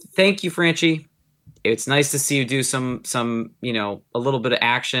thank you, Franchi. It's nice to see you do some a little bit of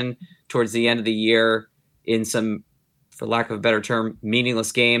action towards the end of the year in some, for lack of a better term,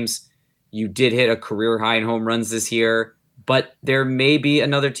 meaningless games. You did hit a career high in home runs this year, but there may be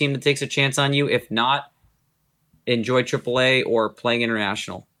another team that takes a chance on you. If not, enjoy AAA or playing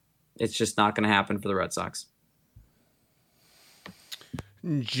international. It's just not going to happen for the Red Sox.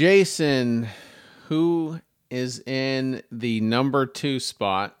 Jason, who is in the number 2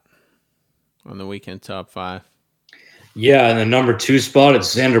 spot on the weekend top 5? Yeah, in the number 2 spot,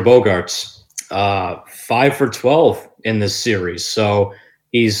 it's Xander Bogaerts. 5 for 12 in this series. So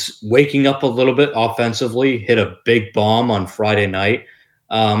he's waking up a little bit offensively, hit a big bomb on Friday night.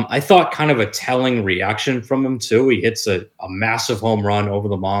 I thought kind of a telling reaction from him, too. He hits a massive home run over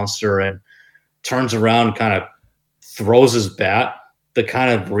the monster and turns around, kind of throws his bat, the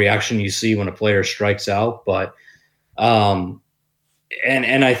kind of reaction you see when a player strikes out. But and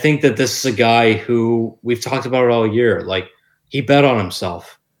I think that this is a guy who we've talked about it all year. Like, he bet on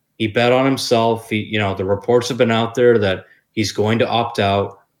himself. He, the reports have been out there that he's going to opt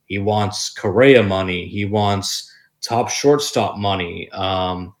out. He wants Correa money. He wants top shortstop money.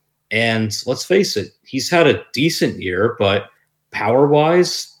 And let's face it, he's had a decent year, but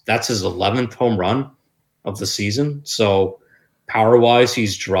power-wise, that's his 11th home run of the season. So power-wise,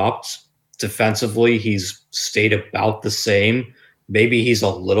 he's dropped. Defensively, he's stayed about the same. Maybe he's a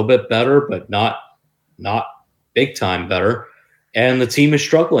little bit better, but not big-time better. And the team is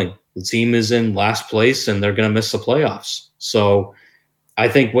struggling. The team is in last place, and they're going to miss the playoffs. So I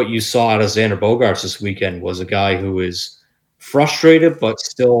think what you saw out of Xander Bogaerts this weekend was a guy who is frustrated, but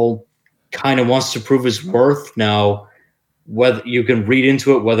still kind of wants to prove his worth. Now, whether you can read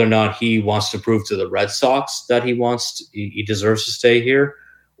into it whether or not he wants to prove to the Red Sox that he deserves to stay here,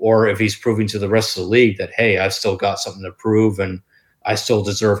 or if he's proving to the rest of the league that, hey, I've still got something to prove and I still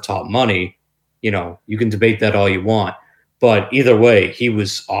deserve top money. You can debate that all you want. But either way, he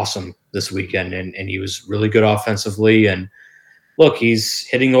was awesome this weekend, and he was really good offensively. And look, he's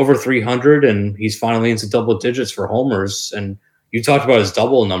hitting over 300, and he's finally into double digits for homers. And you talked about his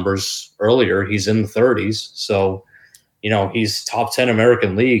double numbers earlier. He's in the 30s. So, he's top 10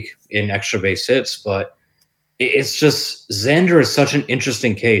 American League in extra base hits. But it's just, Xander is such an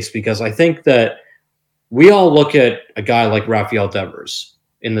interesting case because I think that we all look at a guy like Rafael Devers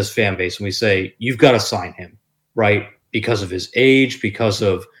in this fan base and we say, you've got to sign him, right? Because of his age, because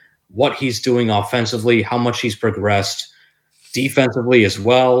of what he's doing offensively, how much he's progressed defensively as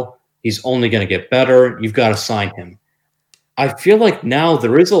well. He's only going to get better. You've got to sign him. I feel like now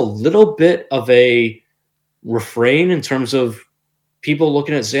there is a little bit of a refrain in terms of people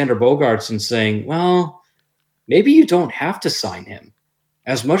looking at Xander Bogaerts and saying, well, maybe you don't have to sign him.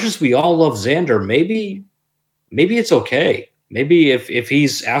 As much as we all love Xander, maybe it's okay. Maybe if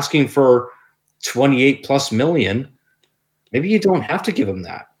he's asking for 28 plus million, maybe you don't have to give him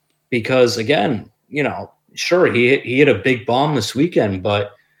that. Because again, sure, he hit a big bomb this weekend,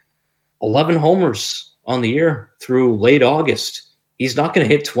 but 11 homers on the year through late August. He's not going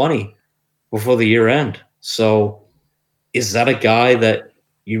to hit 20 before the year end. So is that a guy that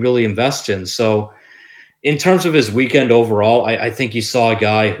you really invest in? So in terms of his weekend overall, I think you saw a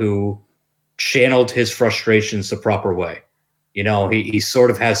guy who channeled his frustrations the proper way. He sort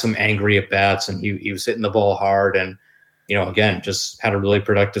of had some angry at bats, and he was hitting the ball hard, and again, just had a really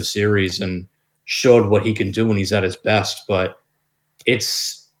productive series and showed what he can do when he's at his best. But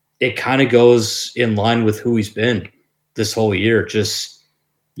it kind of goes in line with who he's been this whole year. Just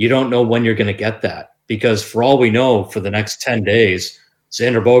you don't know when you're going to get that, because for all we know, for the next 10 days,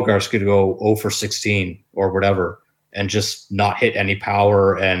 Xander Bogaerts could go 0 for 16 or whatever and just not hit any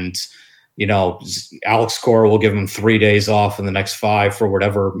power. And, Alex Cora will give him 3 days off in the next 5 for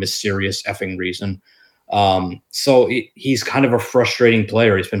whatever mysterious effing reason. So he's kind of a frustrating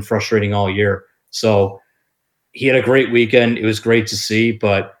player. He's been frustrating all year. So he had a great weekend. It was great to see,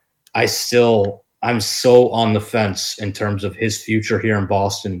 but I'm so on the fence in terms of his future here in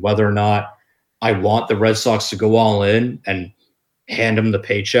Boston, whether or not I want the Red Sox to go all in and hand him the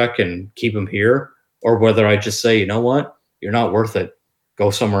paycheck and keep him here, or whether I just say, you know what, you're not worth it. Go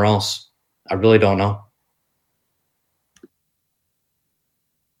somewhere else. I really don't know.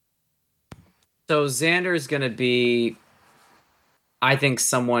 So Xander is going to be, I think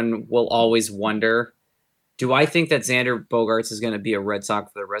someone will always wonder, do I think that Xander Bogaerts is going to be a Red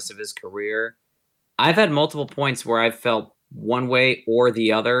Sox for the rest of his career? I've had multiple points where I've felt one way or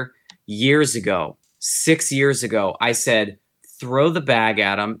the other. Years ago, 6 years ago, I said, throw the bag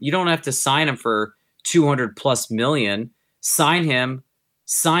at him. You don't have to sign him for 200 plus million. Sign him,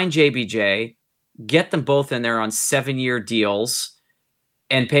 sign JBJ, get them both in there on 7-year deals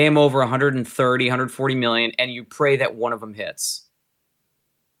and pay him over 130, 140 million, and you pray that one of them hits.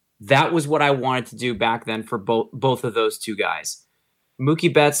 That was what I wanted to do back then for both of those two guys.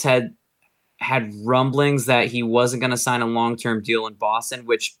 Mookie Betts had rumblings that he wasn't going to sign a long-term deal in Boston,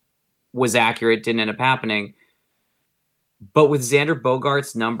 which was accurate, didn't end up happening. But with Xander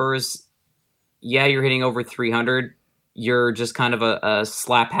Bogaerts' numbers, yeah, you're hitting over 300. You're just kind of a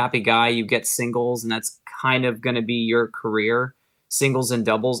slap-happy guy. You get singles, and that's kind of going to be your career, singles and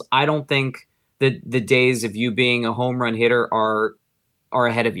doubles. I don't think that the days of you being a home run hitter are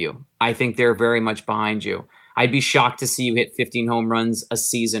ahead of you. I think they're very much behind you. I'd be shocked to see you hit 15 home runs a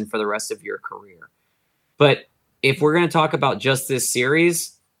season for the rest of your career. But if we're going to talk about just this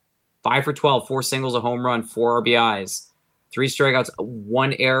series, 5 for 12, 4 singles, a home run, 4 RBIs, 3 strikeouts,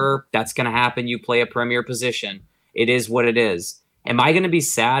 1 error. That's going to happen. You play a premier position. It is what it is. Am I going to be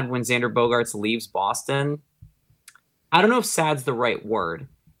sad when Xander Bogaerts leaves Boston? I don't know if sad's the right word.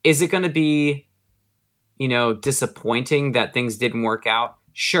 Is it going to be, disappointing that things didn't work out?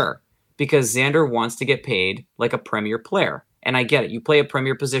 Sure, because Xander wants to get paid like a premier player. And I get it. You play a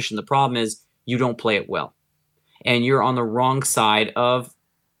premier position. The problem is you don't play it well. And you're on the wrong side of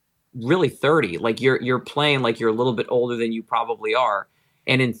really 30. Like you're playing like you're a little bit older than you probably are.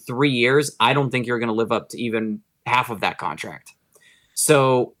 And in 3 years, I don't think you're going to live up to even half of that contract.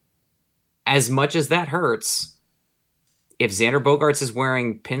 So as much as that hurts, if Xander Bogaerts is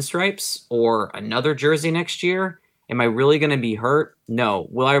wearing pinstripes or another jersey next year, am I really going to be hurt? No.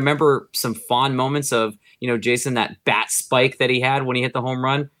 Will I remember some fond moments of, Jason, that bat spike that he had when he hit the home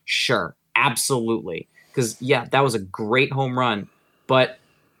run? Sure. Absolutely. Because, yeah, that was a great home run. But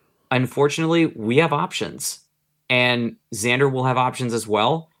unfortunately, we have options. And Xander will have options as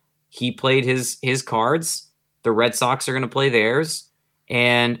well. He played his cards. The Red Sox are going to play theirs.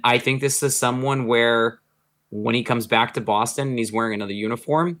 And I think this is someone where when he comes back to Boston and he's wearing another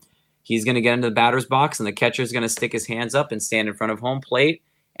uniform, he's going to get into the batter's box and the catcher's going to stick his hands up and stand in front of home plate.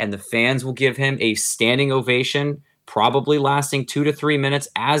 And the fans will give him a standing ovation, probably lasting 2 to 3 minutes,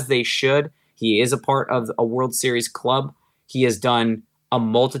 as they should. He is a part of a World Series club. He has done a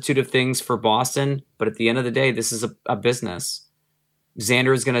multitude of things for Boston, but at the end of the day, this is a business.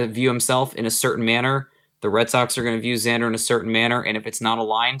 Xander is going to view himself in a certain manner. The Red Sox are going to view Xander in a certain manner, and if it's not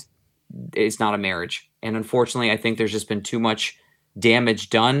aligned, it's not a marriage. And unfortunately, I think there's just been too much damage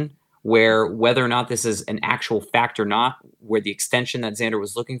done where whether or not this is an actual fact or not, where the extension that Xander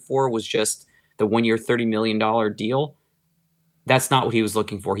was looking for was just the 1-year, $30 million deal, that's not what he was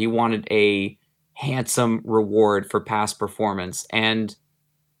looking for. He wanted a handsome reward for past performance. And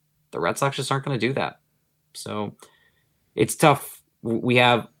the Red Sox just aren't going to do that. So it's tough. We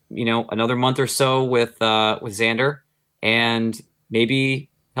have, another month or so with Xander, and maybe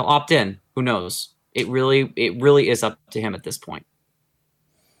he'll opt in. Who knows? It really is up to him at this point.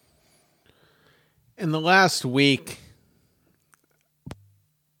 In the last week,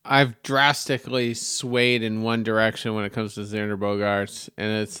 I've drastically swayed in one direction when it comes to Xander Bogaerts,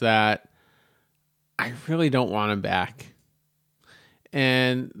 and it's that I really don't want him back.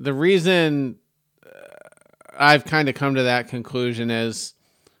 And the reason I've kind of come to that conclusion is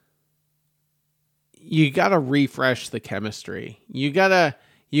you got to refresh the chemistry. You got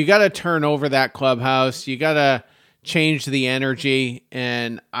to turn over that clubhouse. You got to change the energy,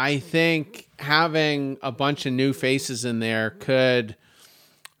 and I think having a bunch of new faces in there could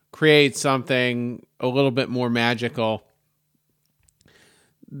create something a little bit more magical.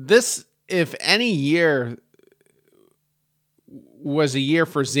 This, if any year was a year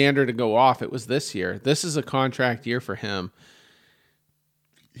for Xander to go off, it was this year. This is a contract year for him.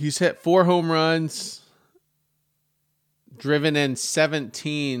 He's hit 4 home runs, driven in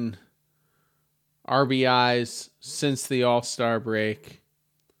 17 RBIs since the All-Star break.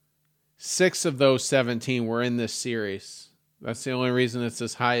 6 of those 17 were in this series. That's the only reason it's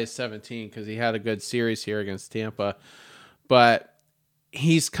as high as 17, because he had a good series here against Tampa. But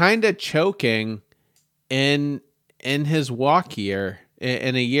he's kind of choking in his walk year,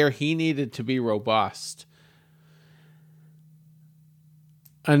 in a year he needed to be robust.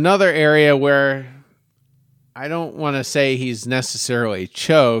 Another area where I don't want to say he's necessarily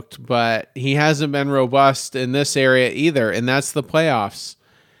choked, but he hasn't been robust in this area either, and that's the playoffs.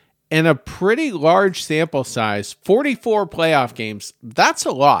 In a pretty large sample size, 44 playoff games, that's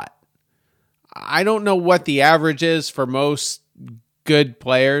a lot. I don't know what the average is for most good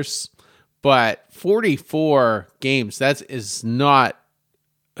players, but 44 games, that is not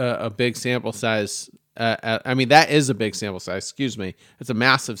a big sample size. That is a big sample size. Excuse me. It's a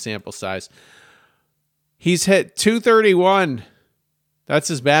massive sample size. He's hit 231. That's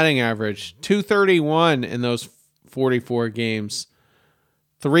his batting average. 231 in those 44 games.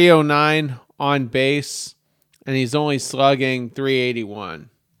 309 on base, and he's only slugging 381.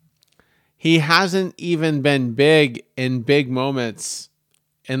 He hasn't even been big in big moments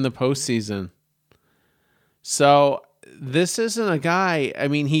in the postseason. So this isn't a guy,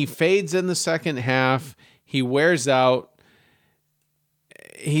 he fades in the second half. He wears out.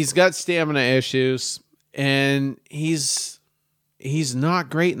 He's got stamina issues, and he's not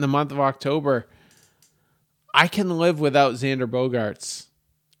great in the month of October. I can live without Xander Bogaerts.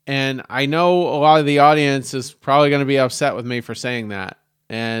 And I know a lot of the audience is probably going to be upset with me for saying that.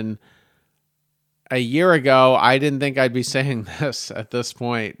 And a year ago, I didn't think I'd be saying this at this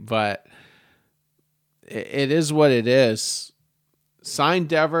point, but it is what it is. Sign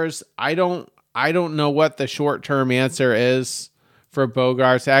Devers. I don't know what the short-term answer is for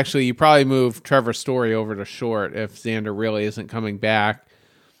Bogaerts. Actually, you probably move Trevor Story over to short if Xander really isn't coming back.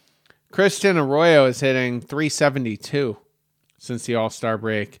 Christian Arroyo is hitting 372 since the All-Star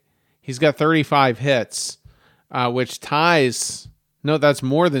break. He's got 35 hits, which ties... No, that's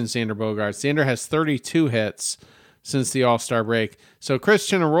more than Xander Bogaerts. Xander has 32 hits since the All-Star break. So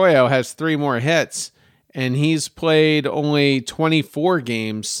Christian Arroyo has 3 more hits, and he's played only 24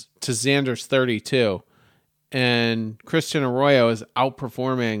 games to Xander's 32. And Christian Arroyo is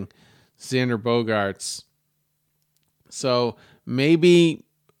outperforming Xander Bogaerts. So maybe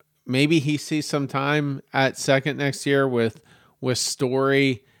he sees some time at second next year with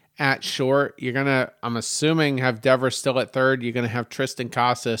Story at short. You're going to, I'm assuming, have Devers still at third. You're going to have Tristan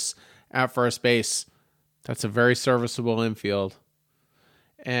Casas at first base. That's a very serviceable infield.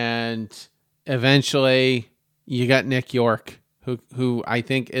 And eventually you got Nick York, who I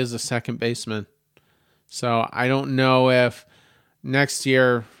think is a second baseman. So I don't know if next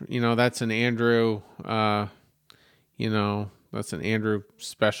year, that's an Andrew, that's an Andrew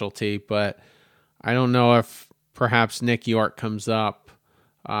specialty, but I don't know if perhaps Nick York comes up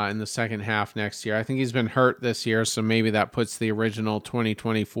in the second half next year. I think he's been hurt this year, so maybe that puts the original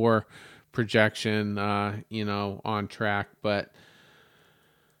 2024 projection, on track. But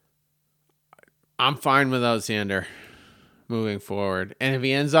I'm fine without Xander moving forward. And if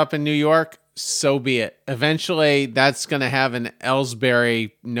he ends up in New York, so be it. Eventually, that's going to have an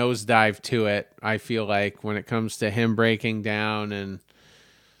Ellsbury nosedive to it, I feel like, when it comes to him breaking down and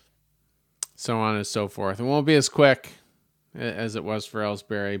so on and so forth. It won't be as quick as it was for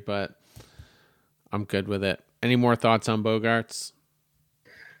Ellsbury, but I'm good with it. Any more thoughts on Bogaerts?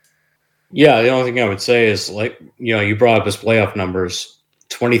 Yeah, the only thing I would say is, you brought up his playoff numbers.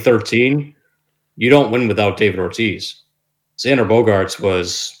 2013, you don't win without David Ortiz. Xander Bogaerts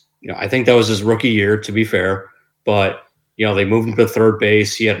was, I think that was his rookie year, to be fair, but they moved him to third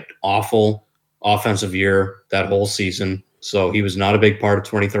base. He had an awful offensive year that whole season, so he was not a big part of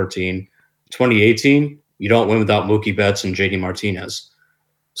 2013. 2018, you don't win without Mookie Betts and JD Martinez.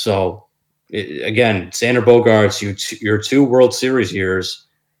 So, again, Xander Bogaerts, your 2 World Series years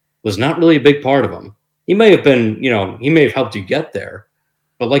was not really a big part of him. He may have been, he may have helped you get there,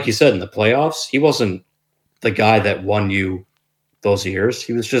 but like you said, in the playoffs, he wasn't the guy that won you those years.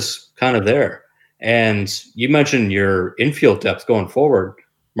 He was just kind of there. And you mentioned your infield depth going forward.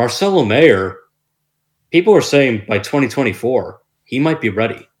 Marcelo Mayer, people are saying by 2024, he might be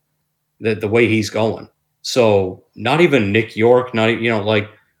ready, the way he's going. So not even Nick York, like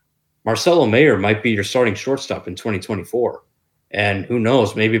Marcelo Mayer might be your starting shortstop in 2024. And who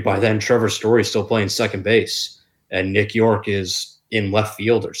knows, maybe by then Trevor Story's still playing second base and Nick York is in left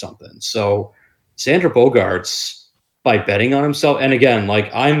field or something. So Xander Bogaerts, by betting on himself, and again, like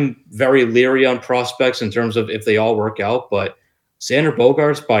I'm very leery on prospects in terms of if they all work out, but Xander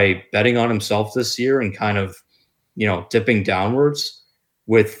Bogaerts, by betting on himself this year and kind of, dipping downwards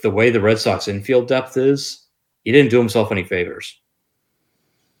with the way the Red Sox infield depth is, he didn't do himself any favors.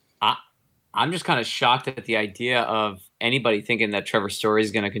 I'm just kind of shocked at the idea of anybody thinking that Trevor Story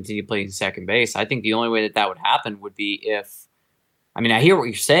is going to continue playing second base. I think the only way that would happen would be if, I hear what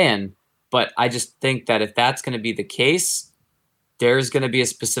you're saying, but I just think that if that's going to be the case, there's going to be a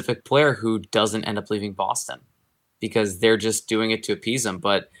specific player who doesn't end up leaving Boston because they're just doing it to appease him.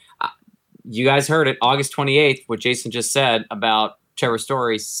 But you guys heard it, August 28th, what Jason just said about Trevor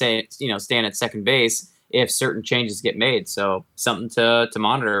Story staying at second base if certain changes get made. So something to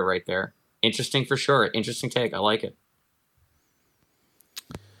monitor right there. Interesting for sure. Interesting take. I like it.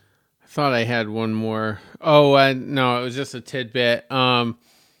 I thought I had one more. Oh, no, it was just a tidbit.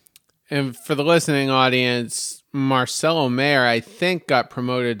 And for the listening audience, Marcelo Mayer, I think, got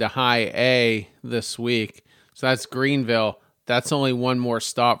promoted to high A this week. So that's Greenville. That's only one more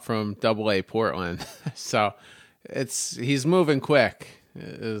stop from Double A Portland. So he's moving quick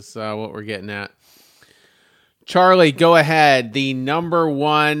is what we're getting at. Charlie, go ahead. The number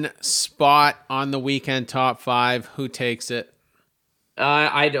 1 spot on the weekend top 5. Who takes it?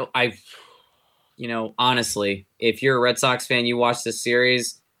 Honestly, if you're a Red Sox fan, you watch this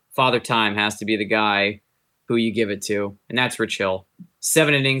series, Father Time has to be the guy who you give it to, and that's Rich Hill.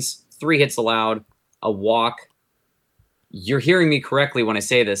 7 innings, 3 hits allowed, a walk. You're hearing me correctly when I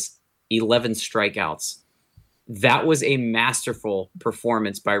say this, 11 strikeouts. That was a masterful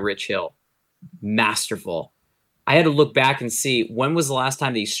performance by Rich Hill. Masterful. I had to look back and see when was the last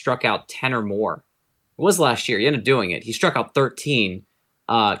time that he struck out 10 or more. It was last year. He ended up doing it. He struck out 13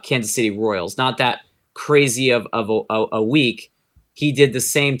 Kansas City Royals. Not that crazy of a week. He did the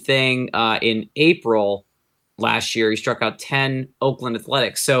same thing in April last year. He struck out 10 Oakland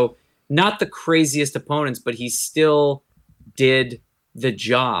Athletics. So not the craziest opponents, but he still did the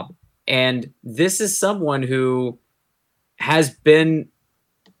job. And this is someone who has been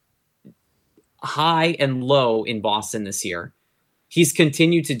high and low in Boston this year. He's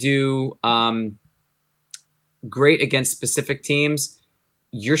continued to do great against specific teams.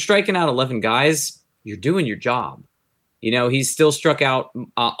 You're striking out 11 guys, you're doing your job. He's still struck out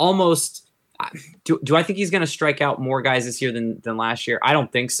almost. Do I think he's going to strike out more guys this year than last year? I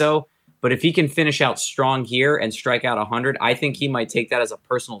don't think so. But if he can finish out strong here and strike out 100, I think he might take that as a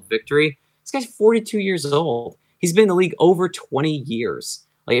personal victory. This guy's 42 years old. He's been in the league over 20 years.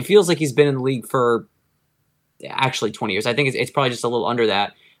 Like, it feels like he's been in the league for actually 20 years. I think it's probably just a little under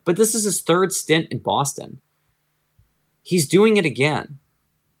that. But this is his 3rd stint in Boston. He's doing it again.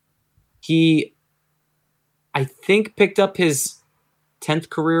 He, I think, picked up his 10th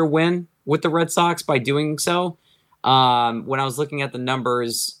career win with the Red Sox by doing so. When I was looking at the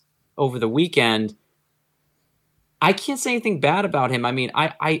numbers over the weekend, I can't say anything bad about him.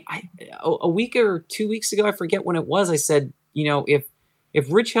 A week or 2 weeks ago, I forget when it was, I said, if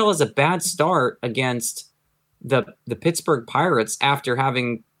Rich Hill has a bad start against the Pittsburgh Pirates after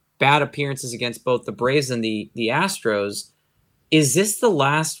having bad appearances against both the Braves and the Astros, is this the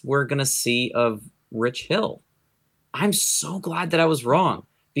last we're going to see of Rich Hill? I'm so glad that I was wrong,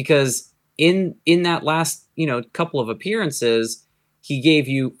 because in that last, couple of appearances, he gave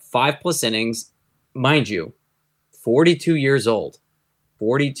you 5+ innings, mind you, 42 years old,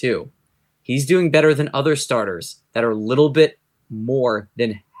 42. He's doing better than other starters that are a little bit more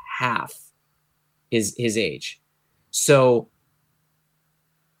than half his age. So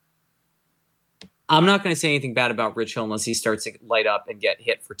I'm not going to say anything bad about Rich Hill unless he starts to light up and get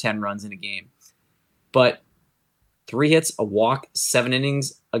hit for 10 runs in a game. But 3 hits, a walk, 7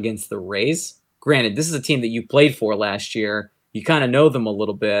 innings against the Rays. Granted, this is a team that you played for last year. You kind of know them a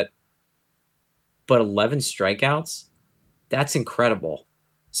little bit. But 11 strikeouts? That's incredible.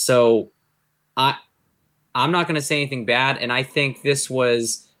 So I'm not going to say anything bad, and I think this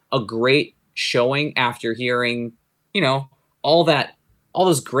was a great showing after hearing, all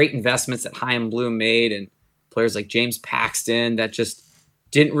those great investments that Chaim Bloom made and players like James Paxton that just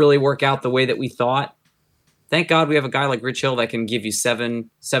didn't really work out the way that we thought. Thank God we have a guy like Rich Hill that can give you seven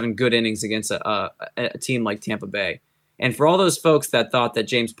good innings against a team like Tampa Bay. And for all those folks that thought that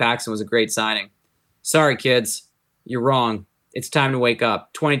James Paxton was a great signing, sorry, kids, you're wrong. It's time to wake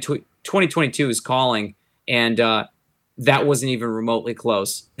up. 2022 is calling, and that wasn't even remotely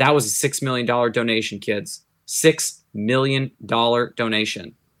close. That was a $6 million donation, kids. $6 million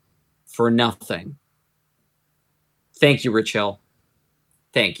donation for nothing. Thank you, Rich Hill.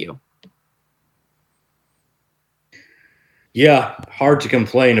 Thank you. Yeah, hard to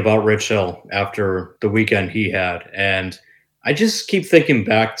complain about Rich Hill after the weekend he had. And I just keep thinking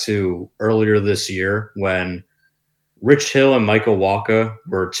back to earlier this year when Rich Hill and Michael Wacha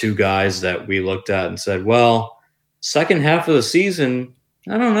were two guys that we looked at and said, well, second half of the season,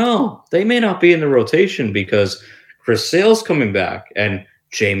 I don't know. They may not be in the rotation because Chris Sale's coming back and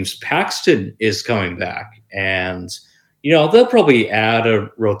James Paxton is coming back. And, they'll probably add a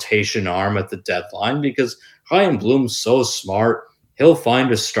rotation arm at the deadline because Chaim Bloom's so smart. He'll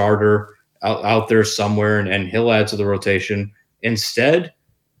find a starter out there somewhere and he'll add to the rotation. Instead,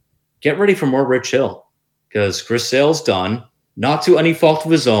 get ready for more Rich Hill because Chris Sale's done. Not to any fault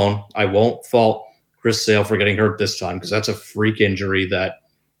of his own. I won't fault Chris Sale for getting hurt this time because that's a freak injury that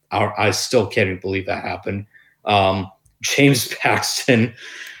I still can't believe that happened. James Paxton,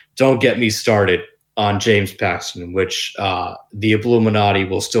 don't get me started on James Paxton, which the Illuminati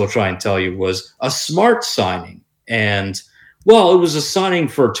will still try and tell you was a smart signing. And, well, it was a signing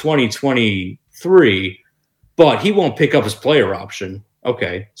for 2023, but he won't pick up his player option.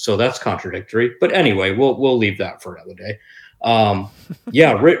 Okay, so that's contradictory. But anyway, we'll leave that for another day.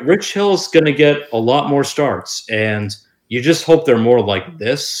 Rich Hill's going to get a lot more starts, and you just hope they're more like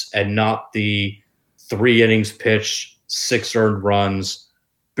this and not the 3 innings pitched, 6 earned runs,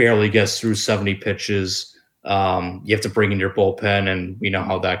 barely gets through 70 pitches. You have to bring in your bullpen, and we know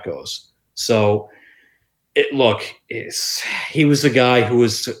how that goes. So, he was a guy who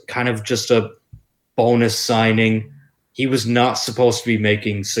was kind of just a bonus signing. He was not supposed to be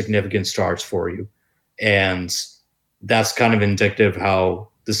making significant starts for you. And that's kind of indicative of how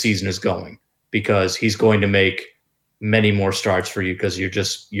the season is going because he's going to make many more starts for you because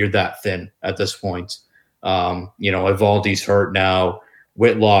you're that thin at this point. Evaldi's hurt now.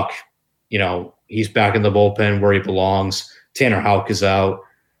 Whitlock, he's back in the bullpen where he belongs. Tanner Houck is out.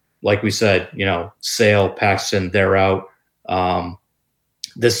 Like we said, Sale, Paxton, they're out.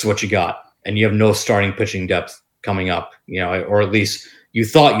 This is what you got. And you have no starting pitching depth coming up, or at least you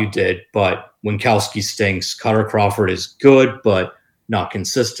thought you did. But Winkowski stinks. Cutter Crawford is good, but not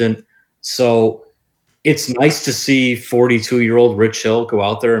consistent. So it's nice to see 42-year-old Rich Hill go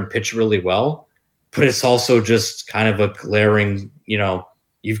out there and pitch really well. But it's also just kind of a glaring,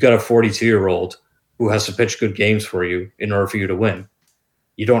 you've got a 42-year-old who has to pitch good games for you in order for you to win.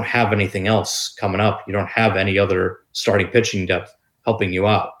 You don't have anything else coming up. You don't have any other starting pitching depth helping you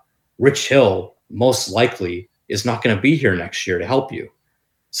out. Rich Hill most likely is not going to be here next year to help you.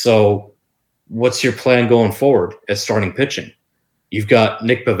 So what's your plan going forward at starting pitching? You've got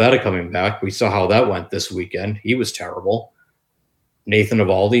Nick Pivetta coming back. We saw how that went this weekend. He was terrible. Nathan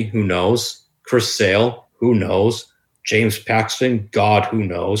Eovaldi, who knows? Chris Sale, who knows? James Paxton, God, who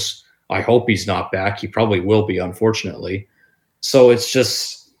knows? I hope he's not back. He probably will be, unfortunately. So it's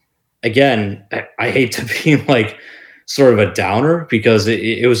just, again, I hate to be like sort of a downer because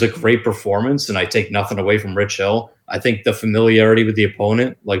it was a great performance and I take nothing away from Rich Hill. I think the familiarity with the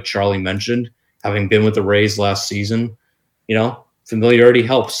opponent, like Charlie mentioned, having been with the Rays last season, familiarity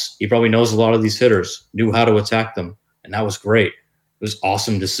helps. He probably knows a lot of these hitters, knew how to attack them, and that was great. It was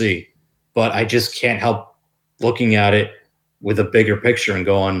awesome to see. But I just can't help looking at it with a bigger picture and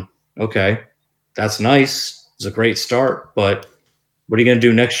going, okay, that's nice. It's a great start, but what are you going to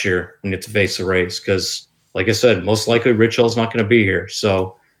do next year when you get to face the Rays? Because, like I said, most likely Rich Hill's not going to be here.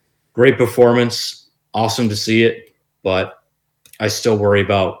 So great performance. Awesome to see it. But I still worry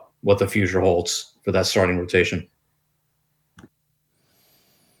about what the future holds for that starting rotation.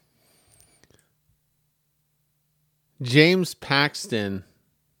 James Paxton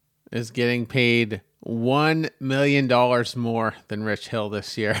is getting paid $1 million more than Rich Hill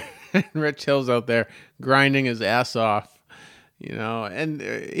this year. Rich Hill's out there grinding his ass off, and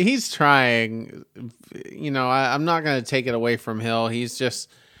he's trying. I'm not going to take it away from Hill. He's just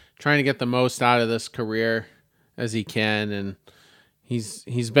trying to get the most out of this career as he can, and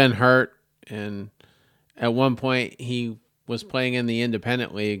he's been hurt, and at one point he was playing in the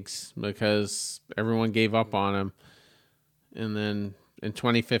independent leagues because everyone gave up on him. And then in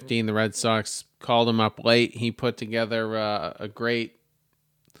 2015, the Red Sox called him up late. He put together a great,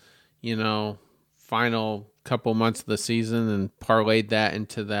 final couple months of the season and parlayed that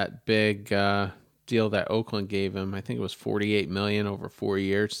into that big deal that Oakland gave him. I think it was $48 million over 4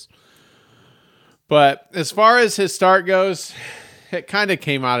 years. But as far as his start goes, it kind of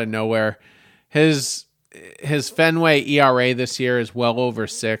came out of nowhere. His Fenway ERA this year is well over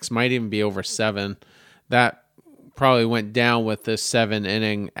 6, might even be over 7. That probably went down with this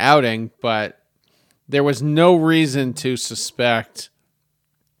 7-inning outing, but there was no reason to suspect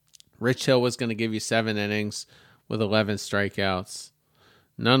Rich Hill was going to give you 7 innings with 11 strikeouts.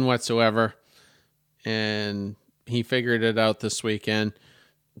 None whatsoever. And he figured it out this weekend.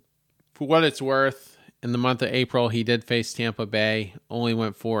 For what it's worth, in the month of April, he did face Tampa Bay, only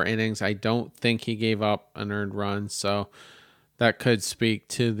went 4 innings. I don't think he gave up an earned run, so that could speak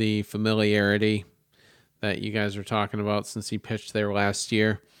to the familiarity that you guys were talking about since he pitched there last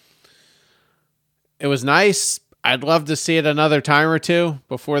year. It was nice. I'd love to see it another time or two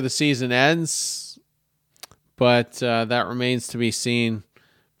before the season ends, but that remains to be seen.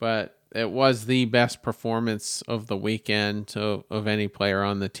 But it was the best performance of the weekend of any player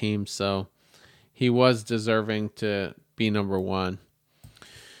on the team, so he was deserving to be number 1.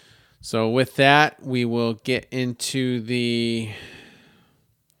 So with that, we will get into the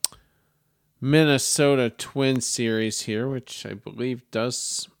Minnesota Twins series here, which I believe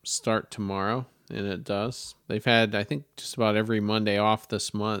does start tomorrow, and it does. They've had, I think, just about every Monday off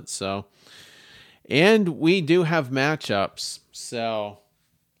this month. So, and we do have matchups. So,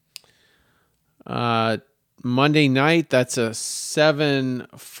 Monday night, that's a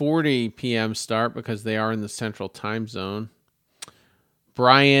 7:40 p.m. start because they are in the Central Time Zone.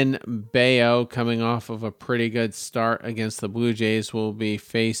 Brian Bayo, coming off of a pretty good start against the Blue Jays, will be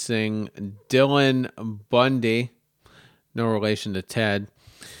facing Dylan Bundy. No relation to Ted.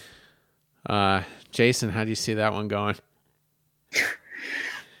 Jason, how do you see that one going?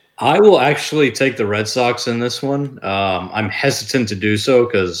 I will actually take the Red Sox in this one. I'm hesitant to do so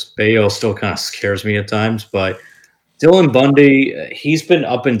because Bayo still kind of scares me at times. But Dylan Bundy, he's been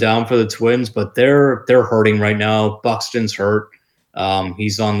up and down for the Twins, but they're hurting right now. Buxton's hurt.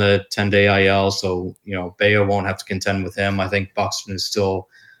 He's on the 10-day IL, so Bayo won't have to contend with him. I think Buxton is still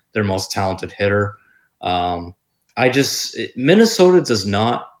their most talented hitter. Minnesota does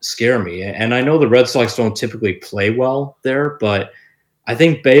not scare me, and I know the Red Sox don't typically play well there, but I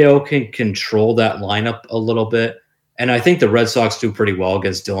think Bayo can control that lineup a little bit, and I think the Red Sox do pretty well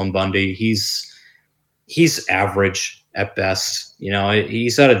against Dylan Bundy. He's average at best.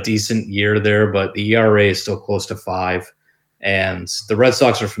 He's had a decent year there, but the ERA is still close to 5. And the Red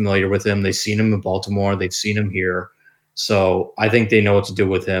Sox are familiar with him. They've seen him in Baltimore. They've seen him here. So I think they know what to do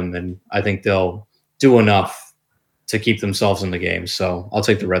with him, and I think they'll do enough to keep themselves in the game. So I'll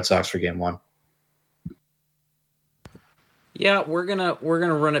take the Red Sox for game 1. Yeah, we're gonna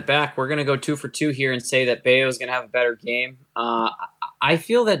run it back. We're gonna go 2 for 2 here and say that Bayo's gonna have a better game. I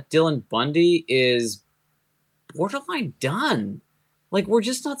feel that Dylan Bundy is borderline done. Like, we're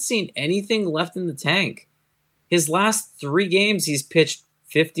just not seeing anything left in the tank. His last 3 games, he's pitched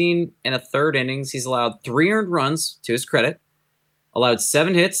 15 1/3 innings. He's allowed 3 earned runs, to his credit. Allowed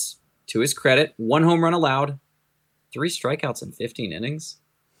 7 hits, to his credit. 1 home run allowed. 3 strikeouts in 15 innings.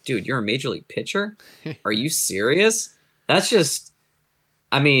 Dude, you're a major league pitcher? Are you serious? That's just,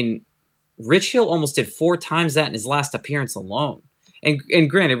 Rich Hill almost did 4 times that in his last appearance alone. And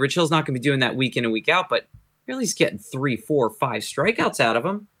granted, Rich Hill's not going to be doing that week in and week out, but really he's getting 3, 4, 5 strikeouts out of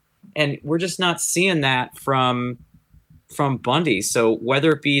him. And we're just not seeing that from Bundy. So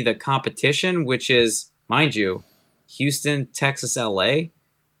whether it be the competition, which is, mind you, Houston, Texas, LA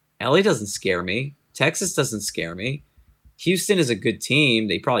doesn't scare me. Texas doesn't scare me. Houston is a good team.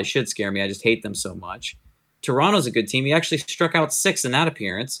 They probably should scare me. I just hate them so much. Toronto's a good team. He actually struck out 6 in that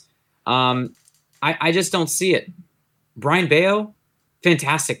appearance. I just don't see it. Brian Bayo,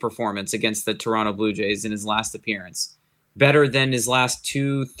 fantastic performance against the Toronto Blue Jays in his last appearance. Better than his last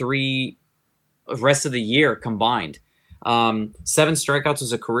 2, 3 rest of the year combined. 7 strikeouts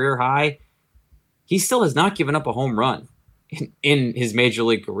was a career high. He still has not given up a home run in his major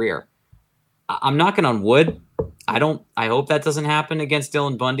league career. I'm knocking on wood. I hope that doesn't happen against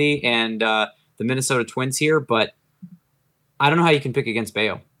Dylan Bundy and the Minnesota Twins here, but I don't know how you can pick against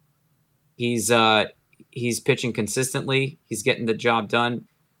Bayo. He's pitching consistently. He's getting the job done.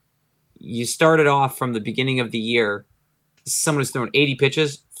 You started off from the beginning of the year, someone who's thrown 80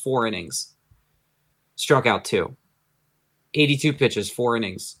 pitches, 4 innings, struck out 2. 82 pitches, 4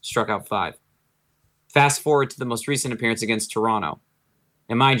 innings, struck out 5. Fast forward to the most recent appearance against Toronto.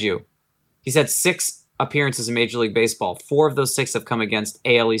 And mind you, he's had 6 appearances in Major League Baseball. 4 of those 6 have come against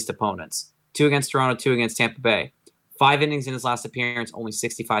AL East opponents. 2 against Toronto, 2 against Tampa Bay. 5 innings in his last appearance, only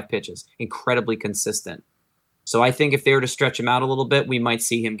 65 pitches. Incredibly consistent. So I think if they were to stretch him out a little bit, we might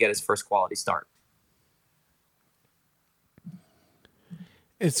see him get his first quality start.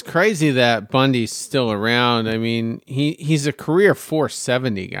 It's crazy that Bundy's still around. I mean, he's a career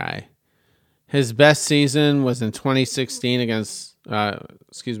 470 guy. His best season was in 2016 in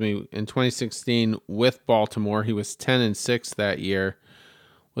 2016 with Baltimore. He was 10-6 that year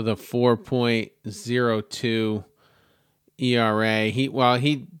with a 4.02 ERA.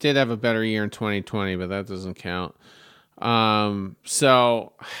 He did have a better year in 2020, but that doesn't count.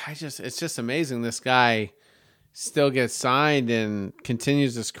 So it's just amazing. This guy still gets signed and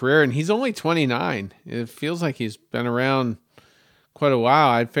continues his career, and he's only 29. It feels like he's been around quite a while.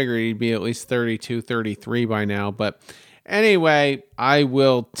 I'd figure he'd be at least 32, 33 by now. But anyway, I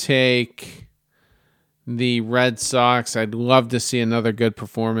will take the Red Sox. I'd love to see another good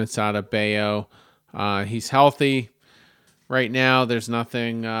performance out of Bayo. He's healthy right now. There's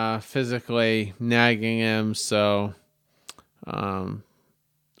nothing physically nagging him, so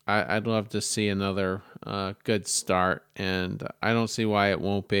I'd love to see another good start, and I don't see why it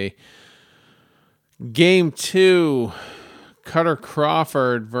won't be. Game 2, Cutter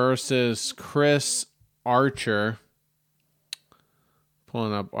Crawford versus Chris Archer.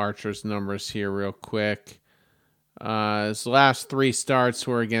 Pulling up Archer's numbers here real quick. His last 3 starts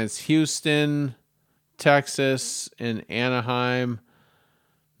were against Houston, Texas, and Anaheim.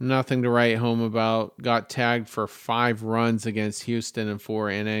 Nothing to write home about. Got tagged for 5 runs against Houston in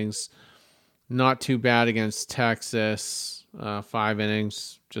 4 innings. Not too bad against Texas. 5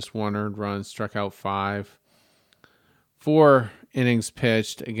 innings, just 1 earned run, struck out 5. 4 innings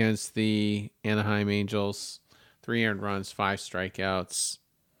pitched against the Anaheim Angels. 3 earned runs, 5 strikeouts.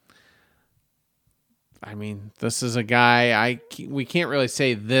 I mean, this is a guy we can't really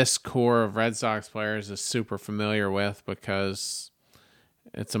say this core of Red Sox players is super familiar with because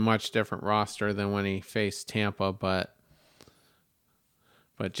it's a much different roster than when he faced Tampa. But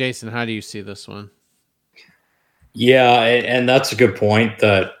Jason, how do you see this one? Yeah, and that's a good point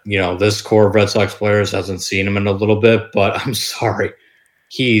that, this core of Red Sox players hasn't seen him in a little bit, but I'm sorry.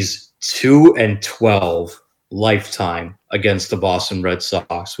 He's 2-12 lifetime against the Boston Red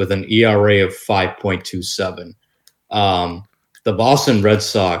Sox with an ERA of 5.27. The Boston Red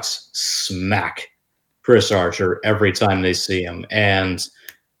Sox smack Chris Archer every time they see him. And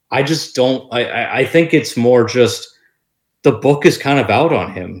I just don't, I think it's more just the book is kind of out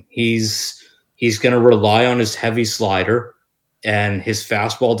on him. He's going to rely on his heavy slider, and his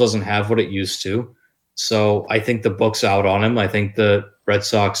fastball doesn't have what it used to. So I think the book's out on him. I think the Red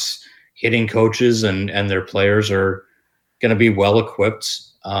Sox hitting coaches and their players are going to be well equipped.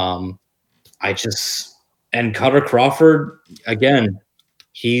 And Cutter Crawford, again,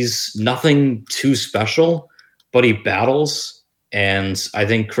 he's nothing too special, but he battles. And I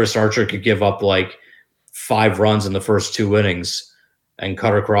think Chris Archer could give up like 5 runs in the first 2 innings, and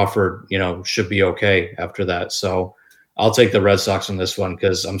Cutter Crawford, should be okay after that. So I'll take the Red Sox on this one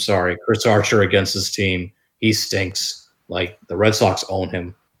because I'm sorry, Chris Archer against his team, he stinks. Like, the Red Sox own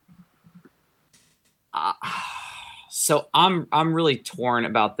him. So I'm really torn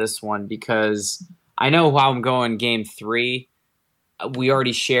about this one because I know how I'm going game 3. We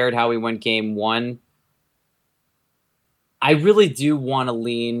already shared how we went game 1. I really do want to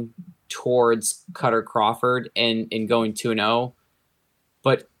lean towards Cutter Crawford and going 2-0.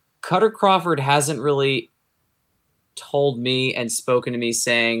 But Cutter Crawford hasn't really told me and spoken to me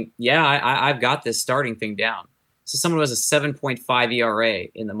saying, yeah, I've got this starting thing down. So someone who has a 7.5 ERA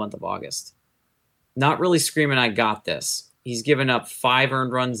in the month of August. Not really screaming, I got this. He's given up 5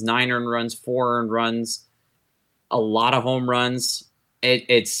 earned runs, 9 earned runs, 4 earned runs, a lot of home runs.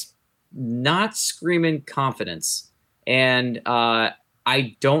 It's not screaming confidence. And I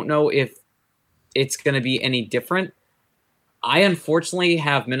don't know if it's going to be any different. I unfortunately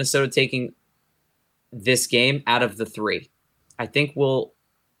have Minnesota taking this game out of the 3. I think we'll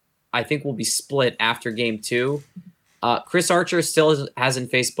be split after game 2. Chris Archer still hasn't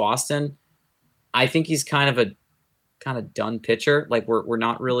faced Boston. I think he's kind of a done pitcher. Like we're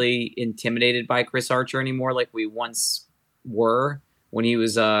not really intimidated by Chris Archer anymore like we once were when he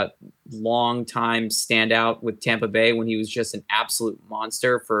was a long time standout with Tampa Bay, when he was just an absolute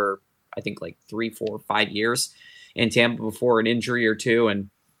monster for I think like 3, 4, 5 years in Tampa before an injury or 2 and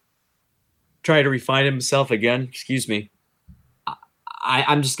try to refine himself again. Excuse me.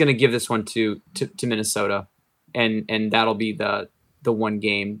 I'm just going to give this one to Minnesota, and that'll be the one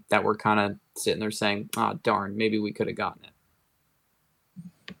game that we're kind of sitting there saying, "Oh, darn, maybe we could have gotten it."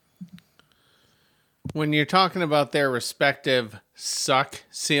 When you're talking about their respective suck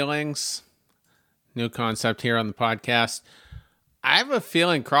ceilings, new concept here on the podcast, I have a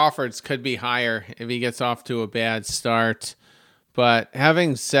feeling Crawford's could be higher if he gets off to a bad start. But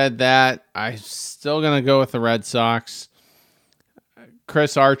having said that, I'm still going to go with the Red Sox.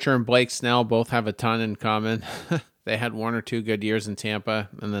 Chris Archer and Blake Snell both have a ton in common. They had 1 or 2 good years in Tampa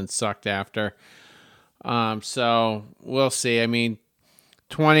and then sucked after. So we'll see. I mean,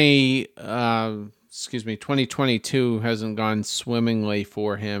 2022 hasn't gone swimmingly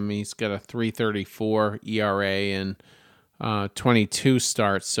for him. He's got a 3.34 ERA and 22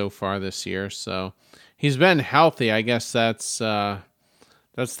 starts so far this year. So he's been healthy. I guess that's the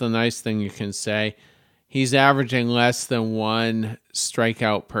nice thing you can say. He's averaging less than 1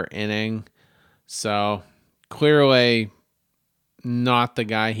 strikeout per inning. So clearly not the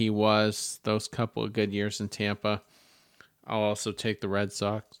guy he was those couple of good years in Tampa. I'll also take the Red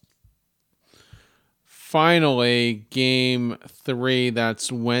Sox. Finally, game 3, that's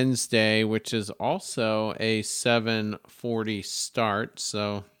Wednesday, which is also a 7:40 start,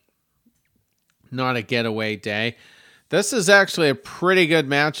 so not a getaway day. This is actually a pretty good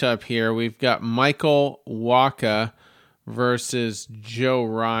matchup here. We've got Michael Wacha versus Joe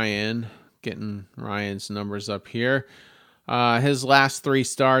Ryan. Getting Ryan's numbers up here. His last 3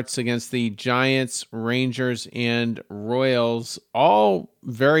 starts against the Giants, Rangers, and Royals, all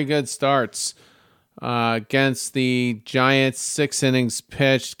very good starts. Against the Giants, 6 innings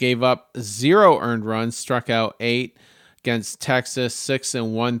pitched, gave up 0 earned runs, struck out 8. Against Texas, 6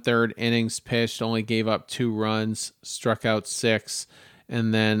 1/3 innings pitched, only gave up 2 runs, struck out 6.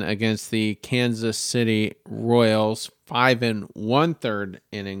 And then against the Kansas City Royals, 5 1/3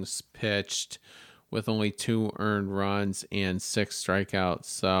 innings pitched with only 2 earned runs and 6 strikeouts.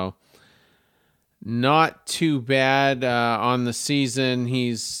 So not too bad on the season.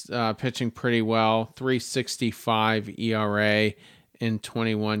 He's pitching pretty well. 3.65 ERA in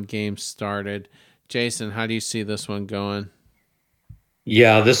 21 games started. Jason, how do you see this one going?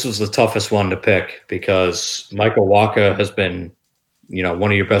 Yeah, this was the toughest one to pick because Michael Wacha has been,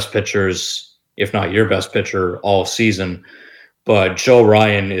 one of your best pitchers, if not your best pitcher all season. But Joe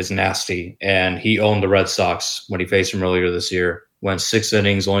Ryan is nasty, and he owned the Red Sox when he faced him earlier this year. Went 6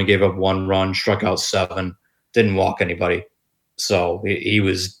 innings, only gave up 1 run, struck out 7, didn't walk anybody. So he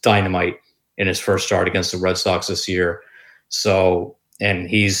was dynamite in his first start against the Red Sox this year. So, and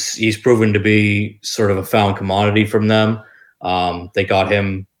he's proven to be sort of a found commodity from them. They got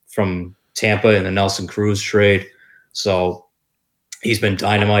him from Tampa in the Nelson Cruz trade. So he's been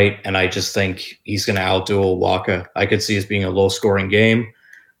dynamite, and I just think he's going to outduel Wacha. I could see this being a low-scoring game,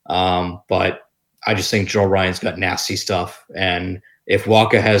 but I just think Joe Ryan's got nasty stuff. And if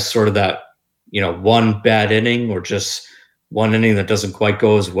Wacha has sort of that, one bad inning or just one inning that doesn't quite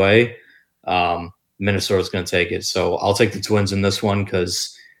go his way, Minnesota's going to take it. So I'll take the Twins in this one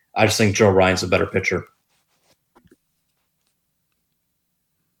because I just think Joe Ryan's a better pitcher.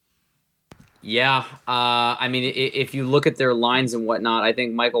 Yeah. I mean, if you look at their lines and whatnot, I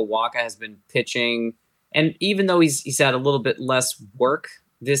think Michael Wacha has been pitching. And even though he's had a little bit less work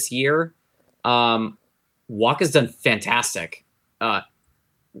this year, Wacha's done fantastic.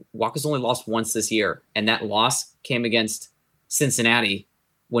 Wacha's only lost once this year, and that loss came against Cincinnati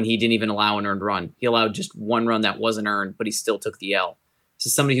when he didn't even allow an earned run. He allowed just 1 run that wasn't earned, but he still took the L. So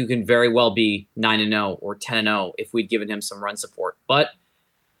somebody who can very well be 9-0 or 10-0 if we'd given him some run support. But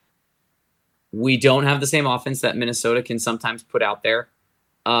we don't have the same offense that Minnesota can sometimes put out there.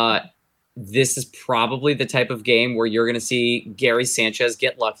 This is probably the type of game where you're going to see Gary Sanchez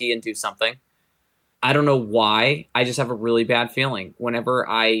get lucky and do something. I don't know why. I just have a really bad feeling. Whenever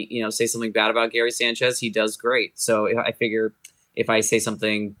I, say something bad about Gary Sanchez, he does great. So I figure if I say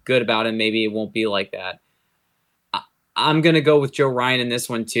something good about him, maybe it won't be like that. I'm going to go with Joe Ryan in this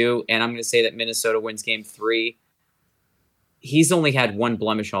one too, and I'm going to say that Minnesota wins game 3. He's only had 1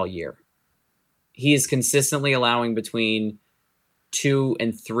 blemish all year. He is consistently allowing between 2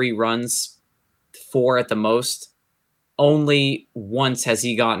 and 3 runs, 4 at the most. Only once has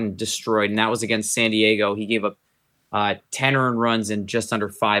he gotten destroyed, and that was against San Diego. He gave up 10 earned runs in just under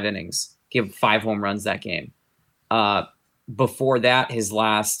 5 innings. Gave up 5 home runs that game. Before that, his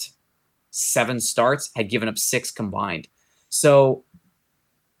last 7 starts had given up 6 combined. So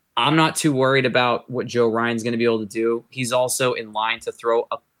I'm not too worried about what Joe Ryan's going to be able to do. He's also in line to throw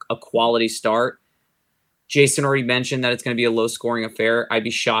a quality start. Jason already mentioned that it's going to be a low-scoring affair. I'd be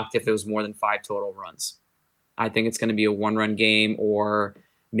shocked if it was more than 5 total runs. I think it's going to be a 1-run game, or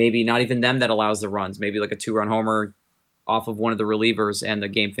maybe not even them that allows the runs. Maybe like a 2-run homer off of one of the relievers, and the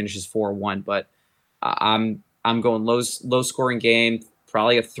game finishes 4-1. But I'm going low scoring game,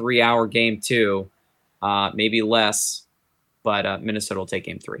 probably a 3-hour game too, maybe less. But Minnesota will take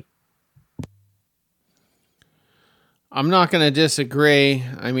game 3. I'm not going to disagree.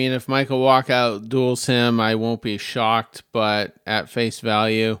 I mean, if Michael Walkout duels him, I won't be shocked. But at face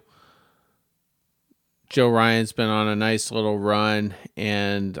value, Joe Ryan's been on a nice little run,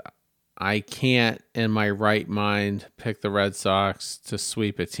 and I can't, in my right mind, pick the Red Sox to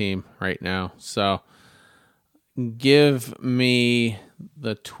sweep a team right now. So give me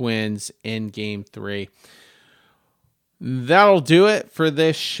the Twins in game 3. That'll do it for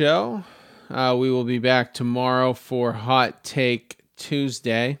this show. We will be back tomorrow for Hot Take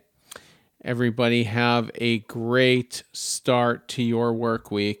Tuesday. Everybody have a great start to your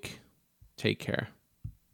work week. Take care.